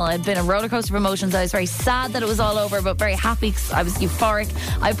emotional. I'd been a roller coaster of emotions. I was very sad that it was all over, but very happy because I was euphoric.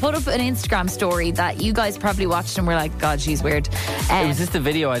 I put up an Instagram story that you guys probably watched and were like, God, she's weird. It was just the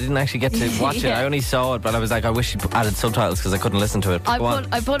video. I didn't actually get to watch it. I only saw it, but I was like, I wish you added subtitles because I couldn't listen to it. I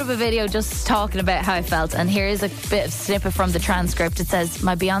put up a video just talking about how I felt, and here's a bit of snippet from the transcript. It says,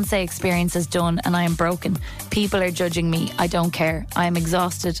 my Beyoncé experience is done and I am broken. People are judging me. I don't care. I am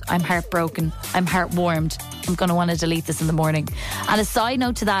exhausted. I'm heartbroken. I'm heartwarmed. I'm going to want to delete this in the morning. And a side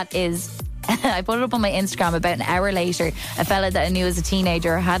note to that is, I put it up on my Instagram about an hour later. A fella that I knew as a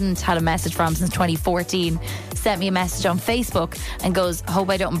teenager, hadn't had a message from since 2014, sent me a message on Facebook and goes, hope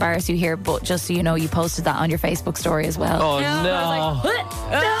I don't embarrass you here, but just so you know, you posted that on your Facebook story as well. Oh, no. I was like,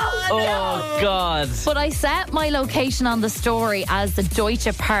 Oh, God. But I set my location on the story as the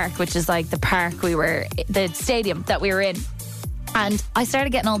Deutsche Park, which is like the park the stadium that we were in. And I started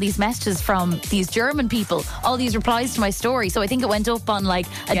getting all these messages from these German people, all these replies to my story. So I think it went up on like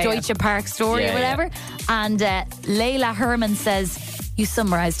a Deutsche Park story or whatever. And Layla Herman says, you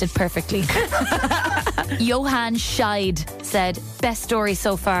summarised it perfectly. Johann Scheid said, best story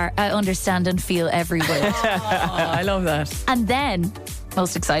so far. I understand and feel every word. I love that. And then,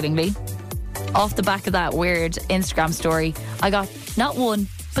 most excitingly, off the back of that weird Instagram story, I got not one,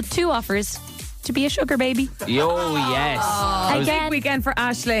 but 2 offers to be a sugar baby. Yo, yes. Again, big weekend for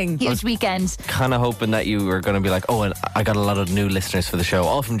Aisling. Huge weekend. Kind of hoping that you were going to be like, oh, and I got a lot of new listeners for the show,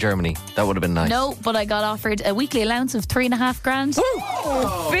 all from Germany. That would have been nice. No, but I got offered a weekly allowance of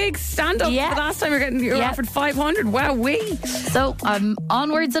 $3,500. Big stand up. Yeah. The last time you were offered 500. Wow, So I'm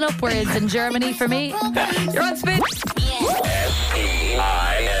onwards and upwards in Germany for me. You're on Spin. S-P-I-N.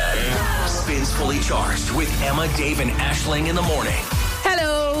 Spins Fully Charged with Emma, Dave and Aisling in the morning.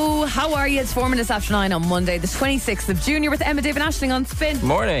 Hello, how are you? It's 4 minutes after 9 on Monday, the 26th of June. You're with Emma, Dave and Aisling on Spin.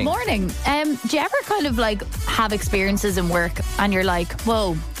 Morning. Morning. Do you ever kind of like have experiences in work and you're like,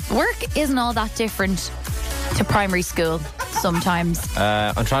 whoa, work isn't all that different to primary school sometimes?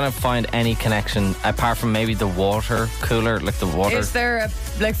 I'm trying to find any connection apart from maybe the water cooler, like the water. Is there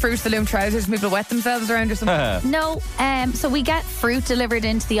like Fruit of the Loom trousers people wet themselves around or something? No. So we get fruit delivered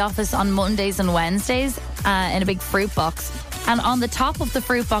into the office on Mondays and Wednesdays in a big fruit box. And on the top of the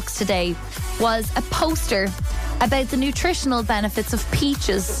fruit box today was a poster about the nutritional benefits of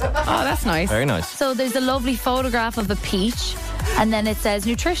peaches. Oh, that's nice. Very nice. So there's a lovely photograph of a peach. And then it says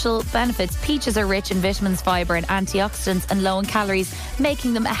nutritional benefits. Peaches are rich in vitamins, fibre and antioxidants and low in calories,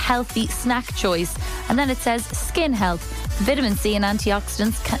 making them a healthy snack choice. And then it says skin health. Vitamin C and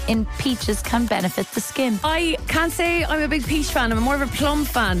antioxidants in peaches can benefit the skin. I can't say I'm a big peach fan. I'm more of a plum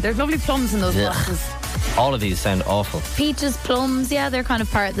fan. There's lovely plums in those boxes. All of these sound awful. Peaches, plums, they're kind of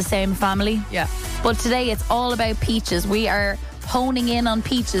part of the same family. Yeah. But today it's all about peaches. We are honing in on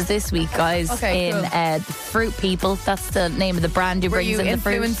peaches this week, guys. Okay, in cool. The Fruit People. That's the name of the brand who Were brings you in the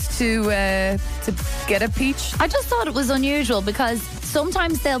fruit. influenced to get a peach? I just thought it was unusual because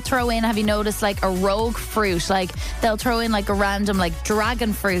sometimes they'll throw in, have you noticed, like a rogue fruit? Like they'll throw in like a random like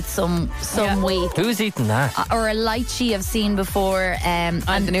dragon fruit some week. Who's eating that? Or a lychee I've seen before.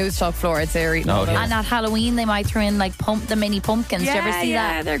 On the news talk floor, I'd say. And at Halloween they might throw in like the mini pumpkins. Yeah, Do you ever see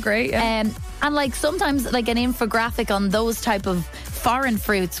that? Yeah, they're great. Yeah. And like sometimes like an infographic on those type of foreign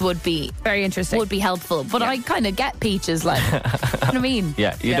fruits would be very interesting. Would be helpful. But I kind of get peaches, like you know what I mean?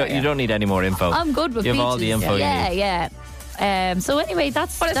 Yeah, you don't need any more info. I'm good with you peaches. have all the info you need. Yeah. So anyway,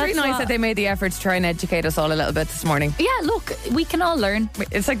 that's. But it's really nice that they made the effort to try and educate us all a little bit this morning. Yeah, look, we can all learn.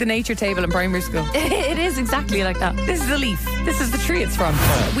 It's like the nature table in primary school. It is exactly like that. This is the leaf. This is the tree it's from.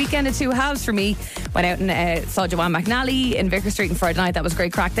 Weekend of 2 halves for me. Went out and saw Joanne McNally in Vicar Street on Friday night. That was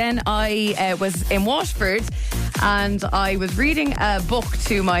great crack then. I was in Washford And I was reading a book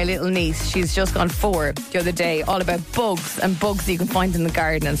to my little niece. She's just gone 4 the other day, all about bugs and bugs that you can find in the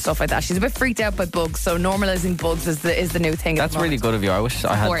garden and stuff like that. She's a bit freaked out by bugs, so normalising bugs is the new thing. That's really good of you. I wish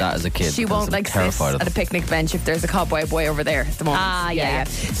I had that as a kid. She won't like sit at a picnic bench if there's a cobweb way over there at the moment. Yeah.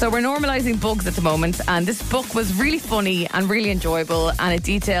 So we're normalising bugs at the moment, and this book was really funny and really enjoyable, and it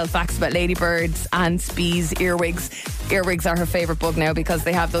detailed facts about ladybirds, ants, bees, earwigs. Earwigs are her favourite bug now because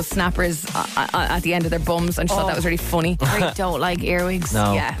they have those snappers at the end of their bums, and she thought that was really funny. I don't like earwigs.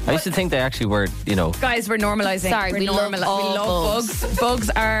 No. Yeah. I used to think they actually were, Guys, we're normalising. Sorry, we love bugs. Bugs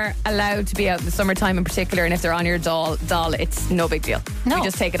are allowed to be out in the summertime in particular, and if they're on your doll, it's no big deal. No. You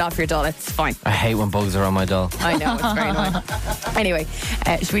just take it off your doll, it's fine. I hate when bugs are on my doll. I know, it's very annoying. Anyway,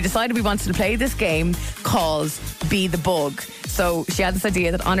 we decided we wanted to play this game called Be the Bug. So she had this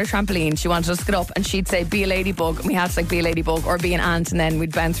idea that on her trampoline she wanted us to get up and she'd say be a ladybug, and we had to be a ladybug or be an ant, and then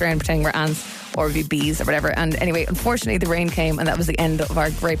we'd bounce around pretending we're ants or we'd be bees or whatever. And anyway, unfortunately the rain came, and that was the end of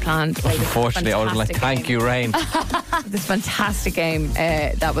our great plan. Unfortunately, I would have been like, thank you, rain. This fantastic game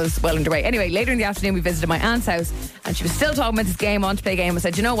that was well underway. Anyway, later in the afternoon we visited my aunt's house, and she was still talking about this game, on to play a game. I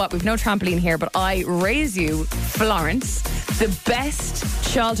said, you know what, we've no trampoline here, but I raise you, Florence, the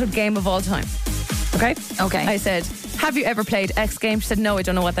best childhood game of all time. Okay? I said, have you ever played X Games? She said, no, I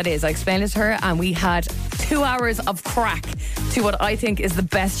don't know what that is. I explained it to her, and we had 2 hours of crack to what I think is the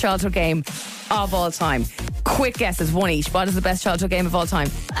best childhood game of all time. Quick guesses, one each. What is the best childhood game of all time?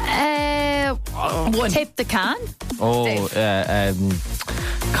 One. Tip the can.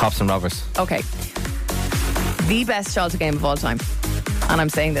 Cops and Robbers. Okay. The best childhood game of all time, and I'm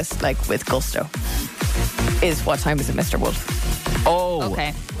saying this like with gusto, is What Time Is It, Mr. Wolf?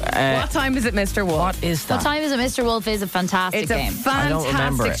 Okay. What Time Is It, Mr. Wolf? What is that? What Time Is It, Mr. Wolf is a fantastic game. It's a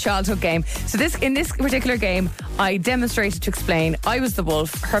fantastic childhood game. So in this particular game, I demonstrated to explain. I was the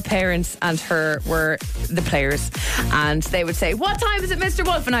wolf, her parents and her were the players, and they would say, what time is it, Mr.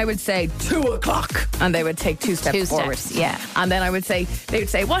 Wolf? And I would say 2 o'clock, and they would take 2 steps forward. Yeah. And then they would say,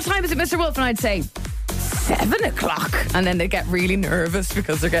 what time is it, Mr. Wolf? And I'd say 7 o'clock, and then they'd get really nervous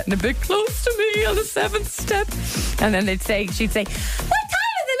because they're getting a bit close to me on the 7th step, and then she'd say, what time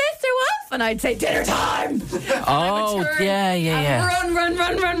is it, Mr. Wolf? And I'd say dinner time. Oh, yeah.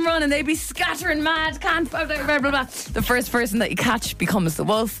 Run, and they'd be scattering mad, can't blah, blah, blah, blah. The first person that you catch becomes the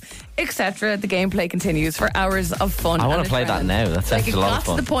wolf, etc. The gameplay continues for hours of fun. I want to play that now. That sounds a lot of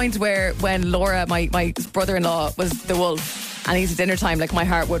fun. It got to the point where when Laura, my brother-in-law, was the wolf, and he's at dinner time, like my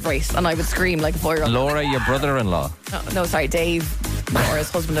heart would race and I would scream like a 4-year-old. Laura, your brother-in-law? No, sorry, Dave.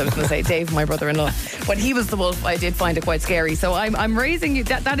 Laura's husband, I was going to say. Dave, my brother-in-law. When he was the wolf, I did find it quite scary. So I'm raising you.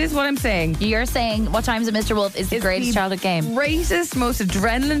 That is what I'm saying. You're saying What Time Is It, Mr. Wolf is the greatest childhood game. Greatest, most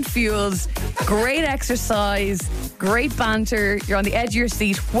adrenaline fuels, great exercise, great banter. You're on the edge of your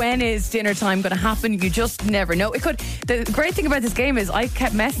seat. When is dinner time going to happen? You just never know. It could. The great thing about this game is I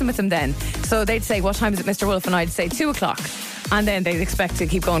kept messing with them then. So they'd say, what time is it, Mr. Wolf? And I'd say 2 o'clock. And then they'd expect to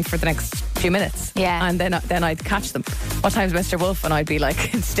keep going for the next few minutes. Yeah. And then I'd catch them. What time's Mr. Wolf? And I'd be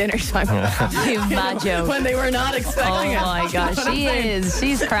like, it's dinner time. You mad joke. When they were not expecting it. Oh my gosh,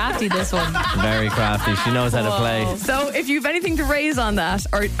 she's crafty, this one. Very crafty. She knows how to play. So if you've anything to raise on that,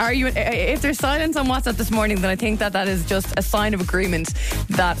 or are you, if there's silence on WhatsApp this morning, then I think that is just a sign of agreement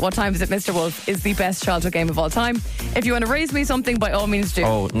that What Time Is It, Mr. Wolf is the best childhood game of all time. If you want to raise me something, by all means do.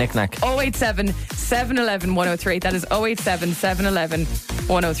 Oh, knick-knack. 087 711 1038. That is 087 711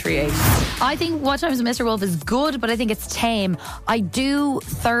 1038. I think What Time Is It, Mr. Wolf is good, but I think it's tame. I do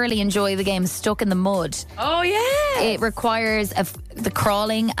thoroughly enjoy the game Stuck in the Mud. Oh, yeah. It requires the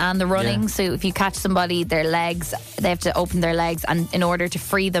crawling and the running. Yeah. So if you catch somebody, their legs, they have to open their legs, and in order to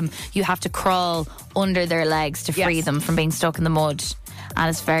free them, you have to crawl under their legs to free them from being stuck in the mud. And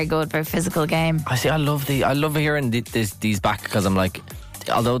it's very good, very physical game. I love hearing these back, because I'm like,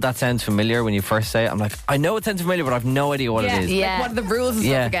 although that sounds familiar when you first say it, I'm like, I know it sounds familiar, but I've no idea what it is. Yeah. Like, what are the rules and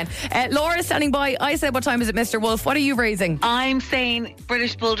stuff again? Laura's standing by. I said, what time is it, Mr. Wolf? What are you raising? I'm saying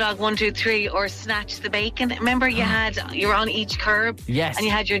British Bulldog 1, 2, 3 or Snatch the Bacon. Remember you were on each curb. Yes. And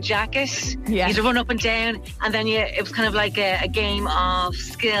you had your jacket. Yeah. You had to run up and down, and then it was kind of like a game of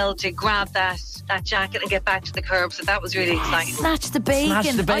skill to grab that jacket and get back to the curb. So that was really exciting. Snatch the Bacon.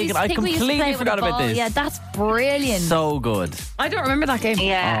 Snatch the Bacon. I completely forgot about this. Yeah, that's brilliant. So good. I don't remember that game.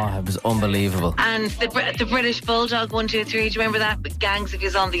 Yeah. Oh, it was unbelievable. And the British Bulldog 1, 2, 3. Do you remember that? With gangs of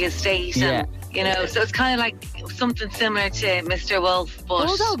yous on the estate. Yeah. And, so it's kind of like something similar to Mr. Wolf. But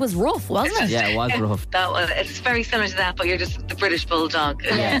Bulldog was rough, wasn't it? Yeah, it was rough. It's very similar to that, but you're just the British Bulldog.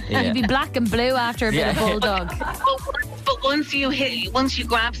 Yeah. You'd be black and blue after a bit of Bulldog. But once you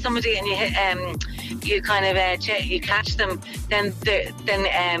grab somebody and you hit, you kind of you catch them, then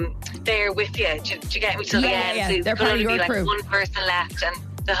there with you. Do you get me till the end? Yeah. So They're there could part of only your be like crew. one person left, and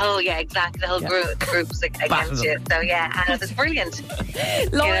the whole group's against you. So yeah, and it's brilliant.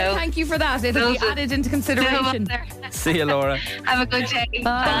 Laura, thank you for that. It'll be added into consideration. See you, Laura. Have a good day.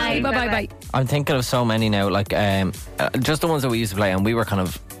 Bye. I'm thinking of so many now, like just the ones that we used to play, and we were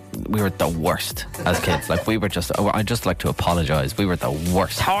the worst as kids. Like I'd just like to apologise. We were the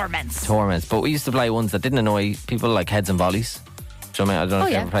worst. Torments. But we used to play ones that didn't annoy people, like heads and volleys. Do you know what I mean? I don't know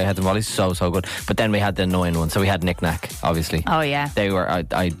if you ever play heads and volleys. So good. But then we had the annoying ones. So we had knick-knack, obviously. Oh yeah. They were.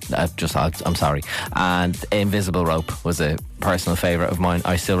 I'm sorry. And invisible rope was a personal favourite of mine.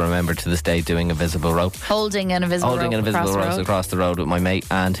 I still remember to this day doing invisible rope. Holding an invisible rope across the road with my mate,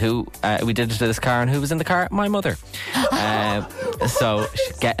 and we did it to this car, and who was in the car? My mother. So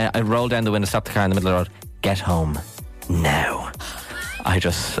I rolled down the window, stopped the car in the middle of the road. Get home now. I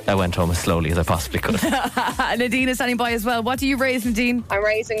went home as slowly as I possibly could. Nadine is standing by as well. What do you raise, Nadine? I'm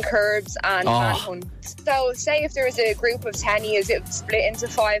raising curbs and manhunt. So say if there was a group of 10 years, it would split into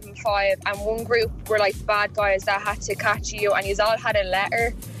 5 and 5, and one group were like the bad guys that had to catch you, and you all had a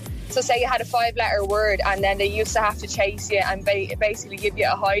letter. So say you had a 5-letter word, and then they used to have to chase you and basically give you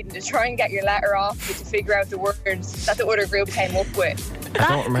a hiding to try and get your letter off you to figure out the words that the other group came up with.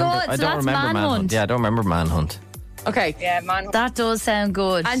 I don't remember manhunt. Yeah, I don't remember manhunt. Okay. Yeah, manhunt. That does sound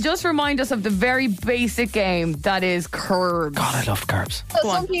good. And just remind us of the very basic game that is curbs. God, I loved curbs. So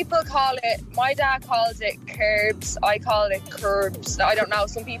some people call it, my dad calls it curbs, I call it curbs. I don't know,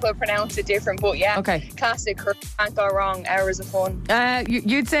 some people pronounce it different, but yeah. Okay. Classic curbs, can't go wrong, hours of fun.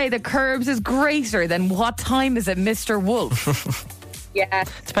 You'd say that curbs is greater than What Time Is It, Mr. Wolf? Yeah.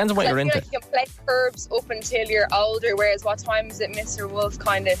 Depends on what you're into. You can play curbs up until you're older, whereas What Time Is It, Mr. Wolf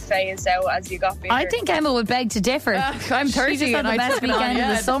kind of phased out as you got bigger. I think Emma would beg to differ. I'm 30 She just had and the I best took it on, weekend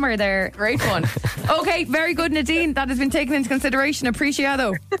of the summer there. Great fun. Okay, very good, Nadine. That has been taken into consideration.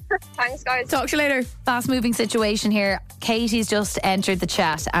 Appreciado. Thanks, guys. Talk to you later. Fast moving situation here. Katie's just entered the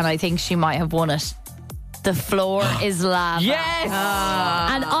chat, and I think she might have won it. The floor is lava. Yes!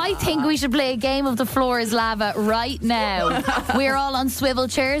 And I think we should play a game of the floor is lava right now. We're all on swivel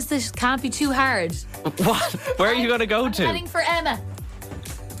chairs. This can't be too hard. What? Where are you going to go to? Heading for Emma.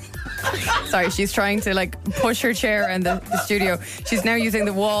 Sorry, she's trying to push her chair in the studio. She's now using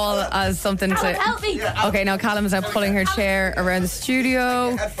the wall as something Callum, help me. Okay, now Callum is now pulling her chair around the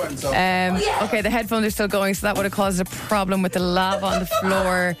studio. Okay, the headphones are still going, so that would have caused a problem with the lava on the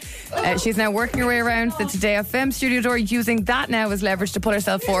floor. She's now working her way around the Today FM studio door, using that now as leverage to pull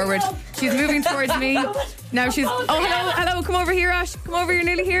herself forward. She's moving towards me. Now she's... Oh, hello, come over here, Ash. Come over here,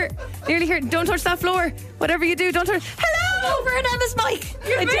 nearly here. Don't touch that floor. Whatever you do, don't touch... Hello! Over at Emma's mic.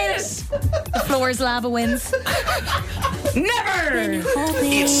 I did it. The floor is lava wins. Never!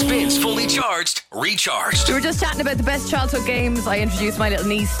 It spins fully charged, recharged. We were just chatting about the best childhood games. I introduced my little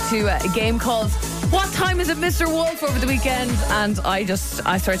niece to a game called What Time Is It, Mr. Wolf over the weekend, and I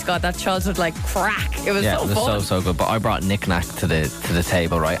swear to God, that childhood crack. It was so fun. so good. But I brought knick-knack to the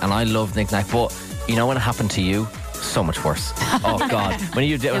table, right? And I love knick-knack, but you know when it happened to you? So much worse. Oh God! When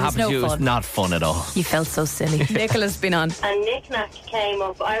it happened to you, it was not fun at all. You felt so silly. Nicola's been on. And knick-knack came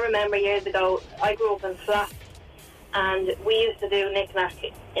up. I remember years ago, I grew up in flats, and we used to do knick-knack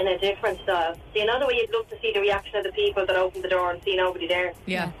in a different style. So you know the way you'd love to see the reaction of the people that opened the door and see nobody there?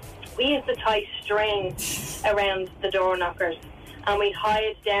 Yeah. We used to tie string around the door knockers, and we'd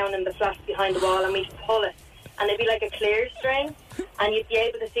hide down in the flats behind the wall, and we'd pull it. And it'd be like a clear string, and you'd be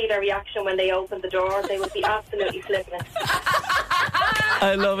able to see their reaction when they opened the door. They would be absolutely flipping it.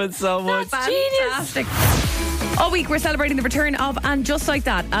 I love it so much. Fantastic. All week we're celebrating the return of And Just Like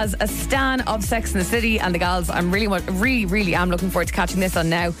That. As a stan of Sex and the City and the gals, I'm really am looking forward to catching this on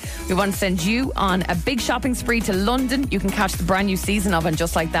now. We want to send you on a big shopping spree to London. You can catch the brand new season of And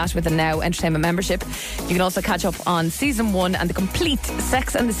Just Like That with a Now Entertainment membership. You can also catch up on season 1 and the complete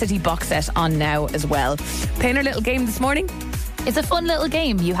Sex and the City box set on Now as well. Playing our little game this morning. It's a fun little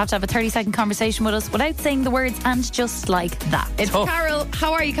game. You have to have a 30-second conversation with us without saying the words "and just like that." It's Carol.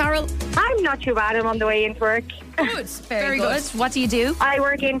 How are you, Carol? I'm not too bad. I'm on the way into work. Good. Very good. What do you do? I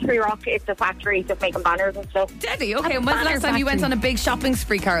work in Tree Rock. It's a factory just making banners and stuff. Deadly. Okay, and when's the last time you went on a big shopping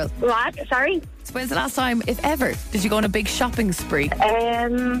spree, Carol? What? Sorry? When's the last time, if ever, did you go on a big shopping spree?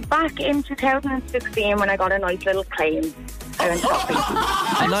 Back in 2016 when I got a nice little claim. I went shopping.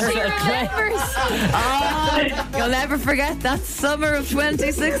 A nice little claim. You'll never forget that summer of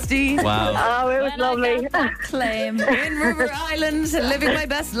 2016. Wow. Oh, it was lovely. Claim in River Island, living my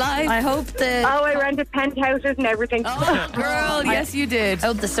best life. I hope I rented penthouses and everything. Oh, girl, yes, you did. I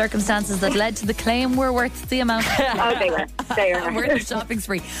hope the circumstances that led to the claim were worth the amount. Oh, they were. They were. Worth the shopping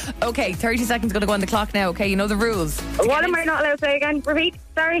spree. Okay, 30 seconds going to go on the clock now. Okay, you know the rules. What am I not allowed to say again? Repeat.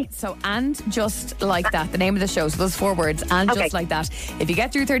 sorry. So, and just like that, the name of the show. So those 4 words, and just like that. If you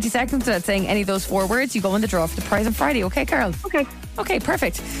get through 30 seconds without saying any of those 4 words, you go in the draw for the prize on Friday. Okay, Carol? Okay,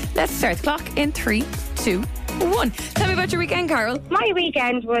 perfect. Let's start the clock in 3, 2, 1. Tell me about your weekend, Carol. My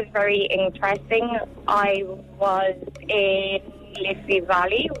weekend was very interesting. I was in Liffey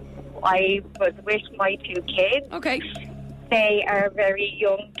Valley. I was with my 2 kids. Okay. They are very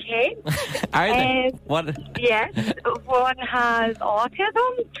young kids. Are they? What? Yes. One has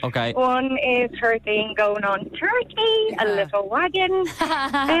autism. Okay. One is 13 going on 30, a little wagon.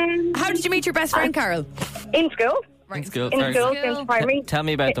 How did you meet your best friend, Carol? In school. In school. In school, since primary. Tell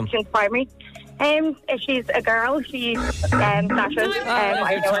me about them. Since primary. She's a girl. She's Sasha.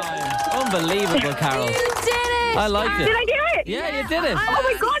 I know her. Unbelievable, Carol. You did it! I liked it. Did I do it? Yeah, you did it. Oh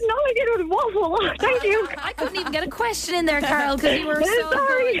my God, no, I did it. It was waffle. Thank you. I couldn't even get a question in there, Carol, because you were so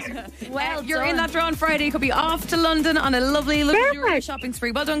good. Well, You're done. in that draw on Friday. You could be off to London on a lovely shopping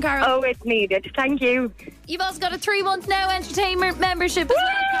spree. Well done, Carol. Oh, it's needed. Thank you. You've also got a 3-month Now Entertainment membership as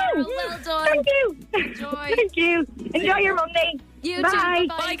well, Carol. Well done. Thank you. Enjoy. Thank you. Enjoy your Monday. You Bye. too.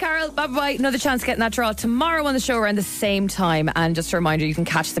 Bye, Carol. Bye-bye. Another chance to get in that draw tomorrow on the show around the same time. And just a reminder, you can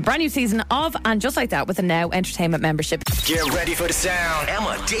catch the brand new season of And Just Like That with a Now Entertainment membership. Get ready for the sound.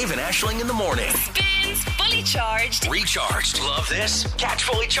 Emma, Dave, and Aisling in the morning. Spins Fully Charged. Recharged. Love this? Catch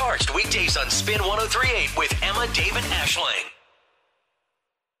Fully Charged weekdays on Spin 103.8 with Emma, Dave, and Aisling.